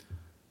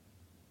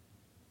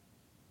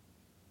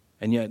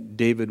 And yet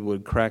David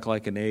would crack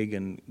like an egg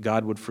and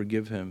God would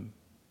forgive him.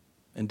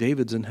 And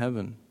David's in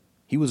heaven.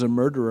 He was a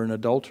murderer and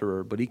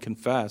adulterer, but he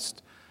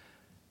confessed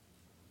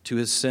to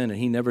his sin and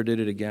he never did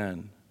it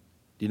again.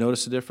 Do you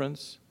notice the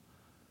difference?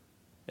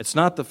 It's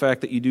not the fact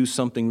that you do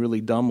something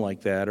really dumb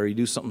like that or you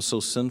do something so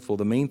sinful.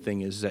 The main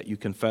thing is that you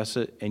confess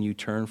it and you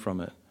turn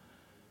from it.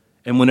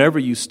 And whenever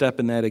you step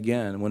in that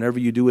again, whenever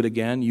you do it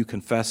again, you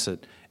confess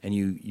it and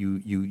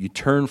you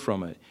turn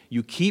from it.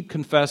 You keep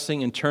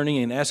confessing and turning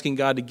and asking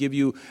God to give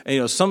you,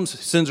 some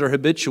sins are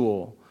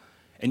habitual.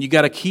 And you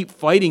got to keep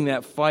fighting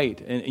that fight.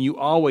 And you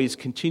always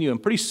continue.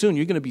 And pretty soon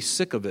you're going to be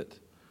sick of it.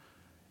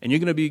 And you're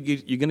going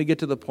to get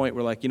to the point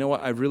where, like, you know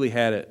what, I've really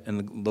had it.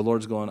 And the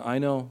Lord's going, I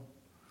know.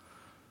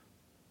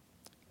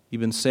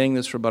 You've been saying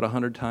this for about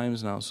 100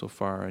 times now so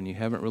far, and you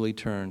haven't really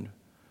turned.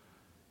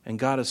 And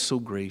God is so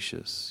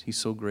gracious. He's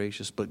so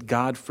gracious. But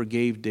God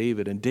forgave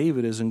David, and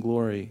David is in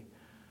glory.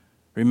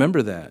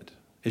 Remember that.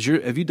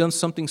 Have you done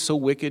something so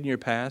wicked in your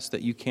past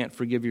that you can't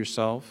forgive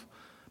yourself,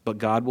 but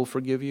God will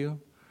forgive you?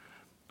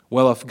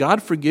 Well, if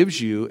God forgives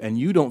you and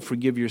you don't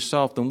forgive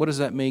yourself, then what does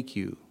that make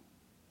you?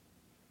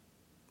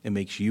 It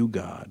makes you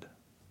God.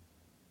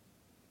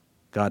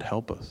 God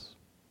help us.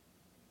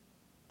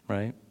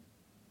 Right?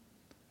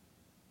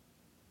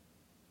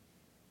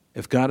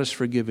 If God has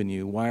forgiven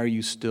you, why are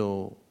you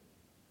still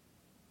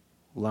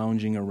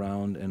lounging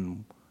around,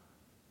 and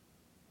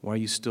why are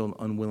you still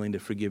unwilling to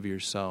forgive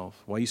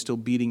yourself? Why are you still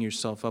beating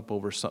yourself up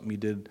over something you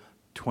did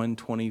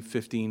 20,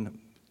 15,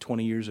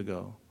 20 years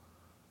ago?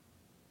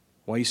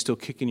 Why are you still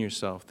kicking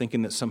yourself,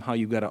 thinking that somehow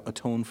you've got to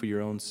atone for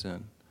your own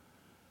sin?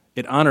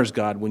 It honors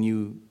God when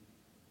you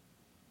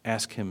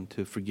ask Him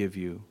to forgive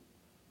you,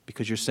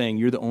 because you're saying,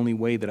 you're the only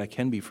way that I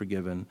can be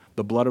forgiven.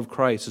 The blood of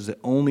Christ is the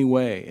only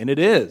way, and it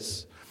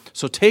is.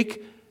 So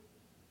take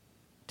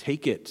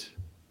it,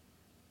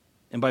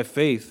 and by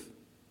faith,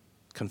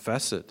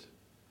 confess it.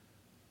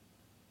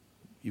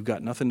 You've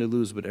got nothing to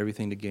lose but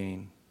everything to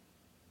gain.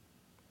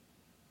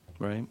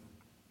 Right?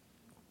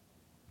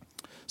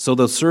 So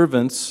the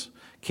servants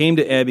came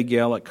to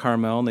Abigail at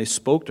Carmel, and they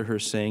spoke to her,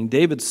 saying,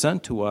 David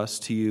sent to us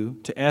to you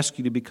to ask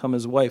you to become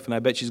his wife. And I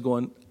bet she's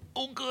going,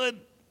 oh, good.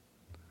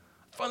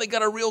 Finally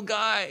got a real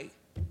guy.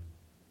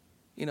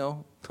 You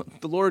know,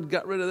 the Lord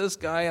got rid of this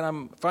guy, and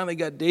I'm finally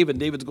got David.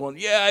 David's going,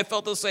 yeah, I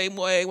felt the same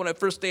way. When the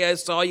first day I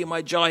saw you,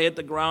 my jaw hit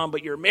the ground,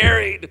 but you're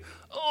married.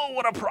 Oh,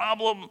 what a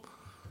problem.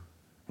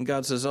 And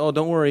God says, oh,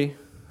 don't worry.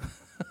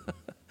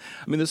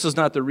 I mean, this is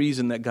not the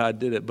reason that God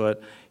did it,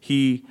 but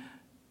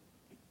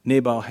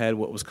Nabal had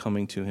what was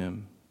coming to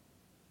him.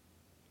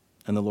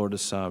 And the Lord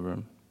is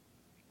sovereign.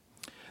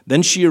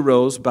 Then she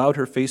arose, bowed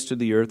her face to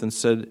the earth, and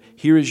said,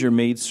 here is your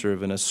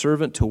maidservant, a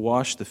servant to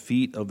wash the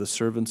feet of the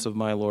servants of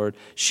my Lord.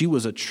 She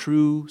was a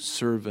true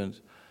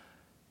servant.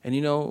 And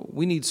you know,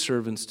 we need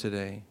servants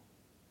today.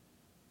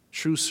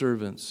 True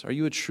servants. Are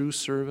you a true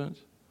servant?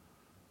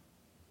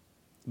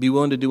 Be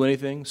willing to do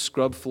anything?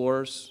 Scrub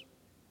floors?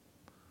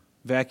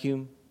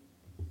 Vacuum?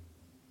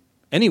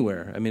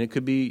 Anywhere. I mean, it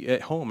could be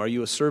at home. Are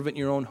you a servant in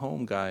your own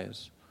home,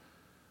 guys?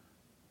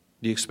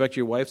 Do you expect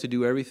your wife to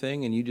do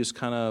everything and you just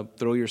kind of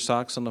throw your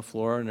socks on the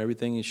floor and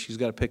everything and she's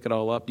got to pick it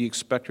all up? Do you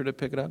expect her to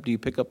pick it up? Do you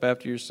pick up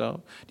after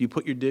yourself? Do you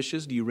put your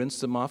dishes? Do you rinse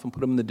them off and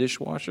put them in the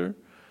dishwasher?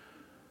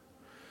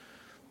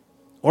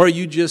 Or are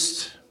you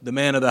just the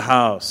man of the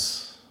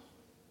house?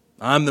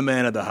 I'm the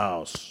man of the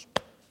house.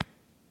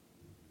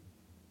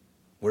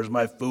 Where's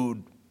my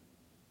food?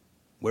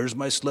 Where's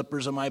my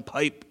slippers and my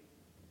pipe?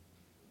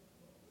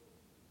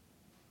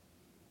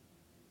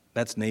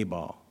 That's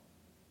Nabal.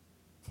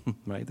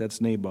 Right?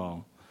 That's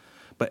Nabal.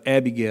 But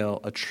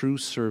Abigail, a true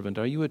servant.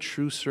 Are you a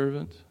true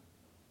servant?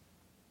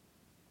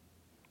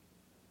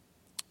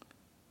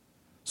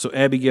 So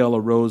Abigail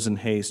arose in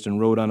haste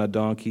and rode on a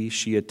donkey.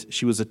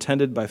 She was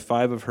attended by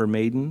 5 of her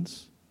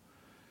maidens.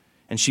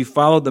 And she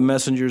followed the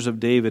messengers of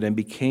David and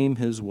became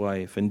his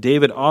wife. And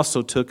David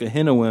also took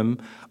Ahinoam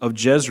of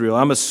Jezreel.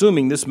 I'm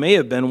assuming this may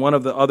have been one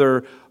of the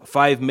other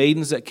 5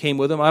 maidens that came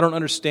with him. I don't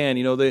understand.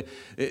 You know,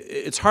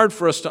 it's hard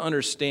for us to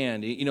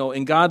understand. You know,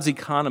 in God's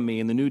economy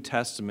in the New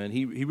Testament,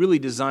 He really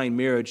designed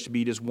marriage to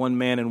be just one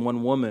man and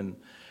one woman.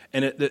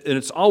 And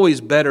it's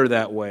always better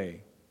that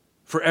way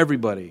for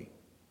everybody.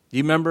 Do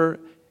you remember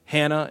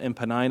Hannah and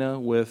Peninnah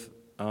with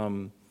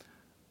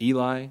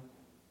Eli?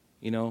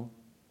 You know,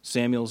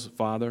 Samuel's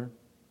father.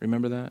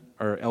 Remember that?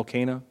 Or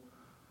Elkanah?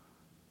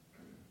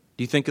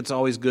 Do you think it's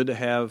always good to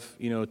have,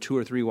 2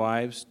 or 3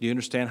 wives? Do you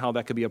understand how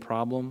that could be a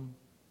problem?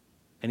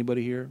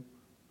 Anybody here?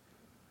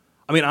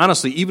 I mean,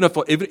 honestly, even if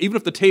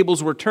the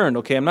tables were turned,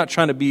 okay, I'm not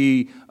trying to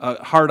be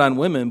hard on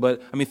women,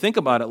 but I mean, think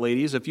about it,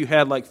 ladies. If you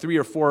had like 3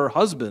 or 4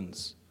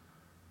 husbands,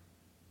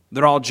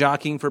 they're all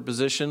jockeying for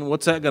position,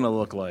 what's that going to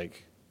look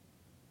like?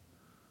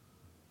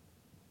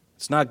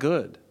 It's not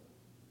good.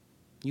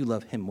 You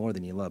love him more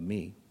than you love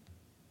me.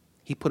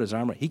 He put his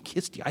arm around, he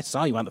kissed you. I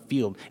saw you on the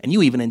field, and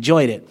you even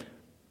enjoyed it.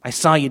 I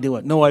saw you do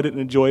it. No, I didn't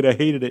enjoy it. I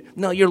hated it.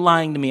 No, you're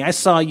lying to me. I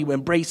saw you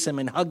embrace him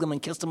and hug him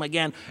and kiss him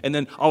again, and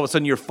then all of a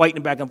sudden you're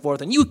fighting back and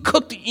forth, and you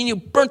cooked and you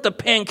burnt the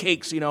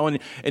pancakes,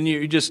 and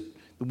you're just,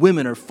 the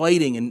women are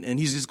fighting, and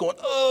he's just going,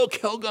 oh,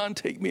 Calgon,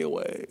 take me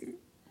away.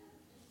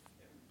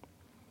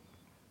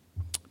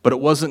 But it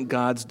wasn't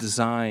God's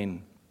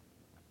design.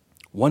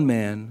 One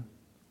man,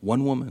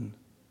 one woman.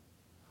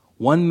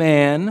 One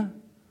man,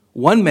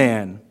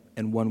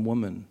 and one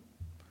woman.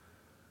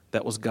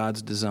 That was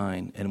God's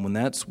design. And when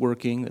that's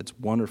working, it's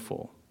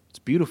wonderful. It's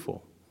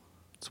beautiful.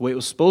 It's the way it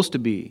was supposed to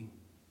be.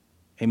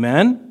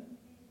 Amen?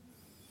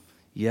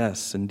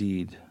 Yes,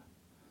 indeed.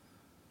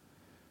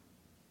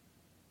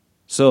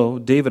 So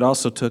David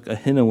also took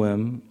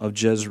Ahinoam of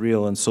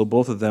Jezreel, and so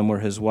both of them were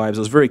his wives.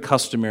 It was very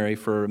customary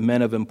for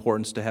men of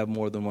importance to have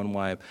more than one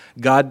wife.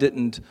 God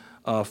didn't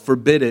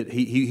forbid it.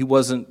 He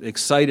wasn't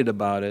excited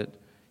about it.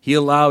 He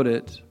allowed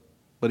it,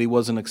 but he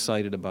wasn't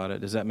excited about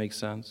it. Does that make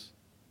sense?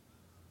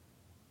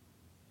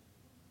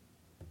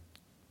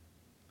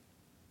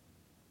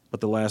 But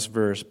the last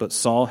verse, but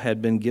Saul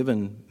had been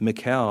given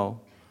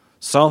Michal.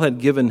 Saul had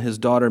given his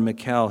daughter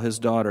Michal, his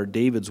daughter,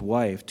 David's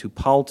wife, to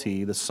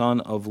Palti, the son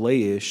of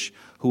Laish,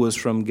 who was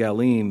from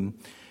Galim.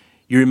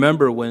 You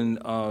remember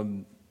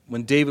when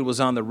David was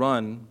on the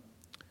run,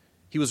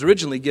 he was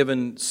originally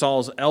given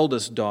Saul's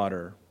eldest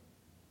daughter.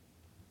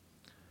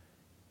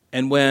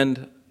 And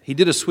when he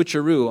did a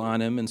switcheroo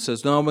on him and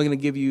says, no, I'm going to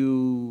give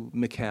you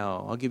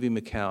Michal. I'll give you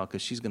Michal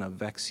because she's going to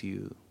vex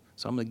you.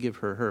 So I'm going to give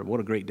her. What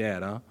a great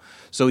dad, huh?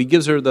 So he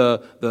gives her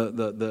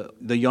the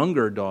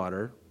younger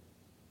daughter.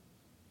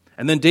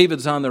 And then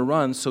David's on the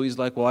run, so he's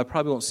like, well, I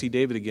probably won't see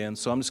David again,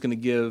 so I'm just going to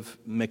give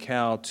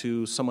Michal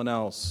to someone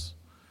else.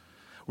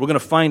 We're going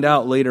to find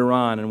out later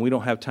on, and we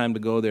don't have time to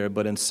go there,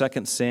 but in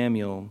 2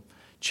 Samuel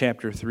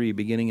chapter 3,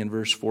 beginning in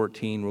verse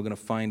 14, we're going to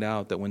find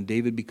out that when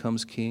David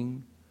becomes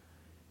king,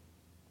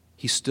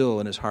 he's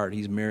still in his heart,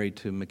 he's married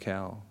to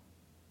Michal.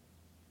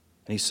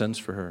 And he sends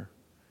for her.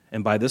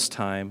 And by this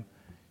time,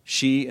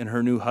 she and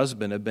her new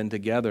husband have been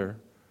together.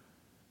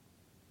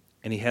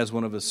 And he has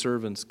one of his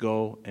servants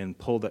go and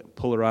pull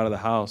her out of the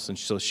house. And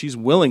so she's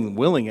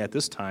willing at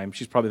this time.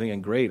 She's probably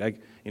thinking, great,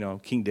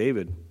 King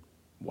David,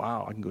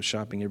 wow, I can go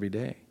shopping every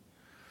day.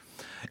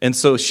 And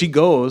so she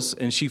goes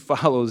and she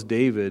follows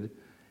David,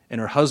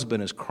 and her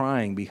husband is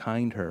crying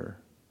behind her.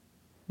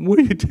 Where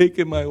are you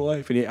taking my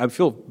wife? And I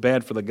feel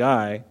bad for the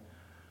guy.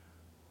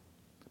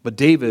 But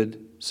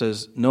David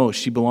says, no,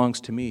 she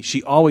belongs to me.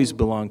 She always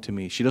belonged to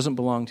me. She doesn't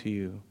belong to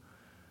you.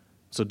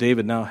 So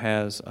David now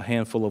has a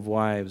handful of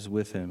wives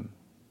with him.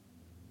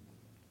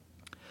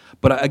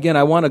 But again,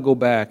 I want to go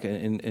back,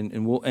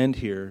 and we'll end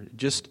here,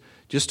 just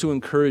to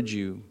encourage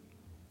you,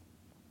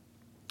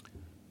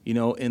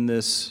 in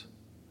this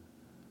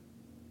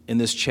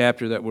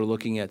chapter that we're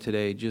looking at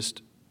today,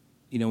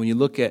 when you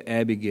look at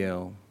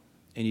Abigail,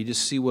 and you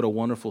just see what a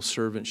wonderful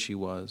servant she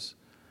was,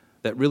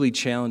 that really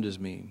challenges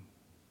me.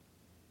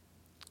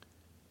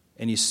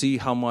 And you see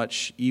how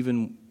much,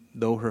 even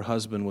though her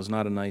husband was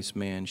not a nice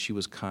man, she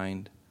was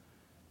kind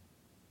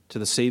to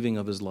the saving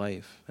of his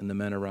life and the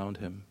men around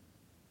him.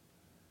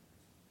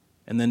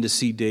 And then to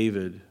see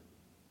David,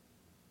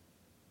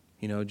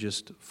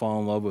 just fall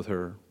in love with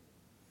her.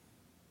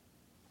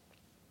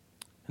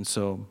 And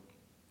so,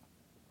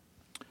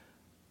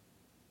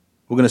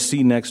 we're going to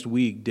see next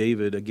week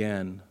David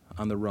again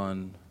on the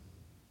run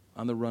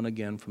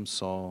again from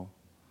Saul.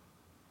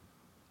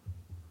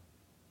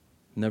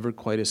 Never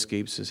quite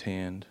escapes his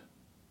hand.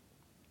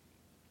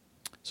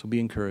 So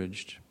be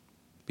encouraged.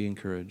 Be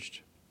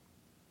encouraged.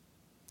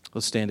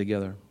 Let's stand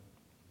together.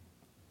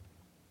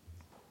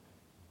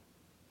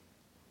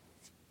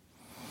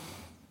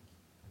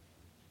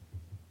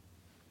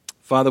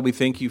 Father, we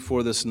thank you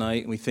for this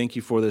night, and we thank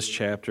you for this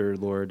chapter,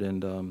 Lord,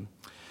 and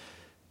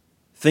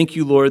thank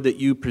you, Lord, that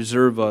you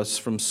preserve us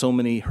from so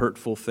many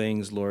hurtful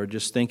things, Lord.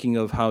 Just thinking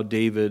of how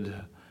David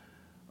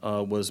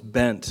was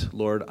bent,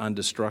 Lord, on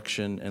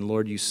destruction, and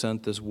Lord, you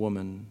sent this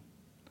woman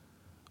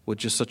with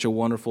just such a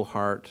wonderful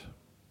heart,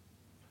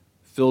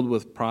 filled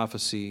with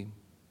prophecy,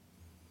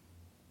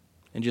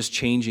 and just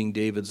changing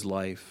David's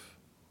life,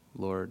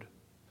 Lord.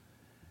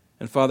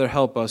 And Father,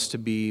 help us to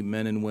be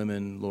men and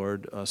women,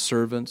 Lord,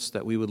 servants,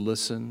 that we would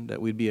listen,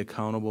 that we'd be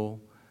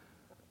accountable,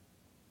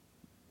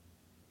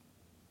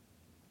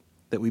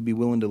 that we'd be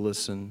willing to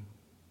listen,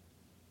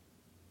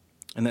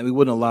 and that we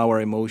wouldn't allow our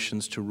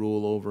emotions to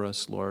rule over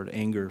us, Lord,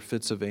 anger,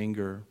 fits of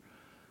anger,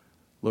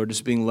 Lord,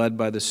 just being led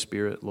by the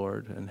Spirit,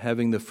 Lord, and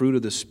having the fruit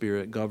of the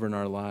Spirit govern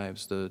our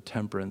lives, the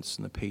temperance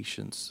and the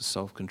patience, the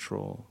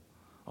self-control,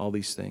 all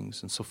these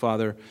things. And so,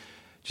 Father,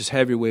 just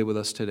have your way with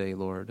us today,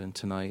 Lord, and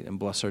tonight, and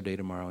bless our day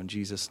tomorrow. In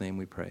Jesus' name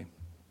we pray.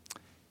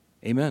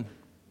 Amen.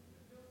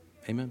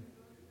 Amen.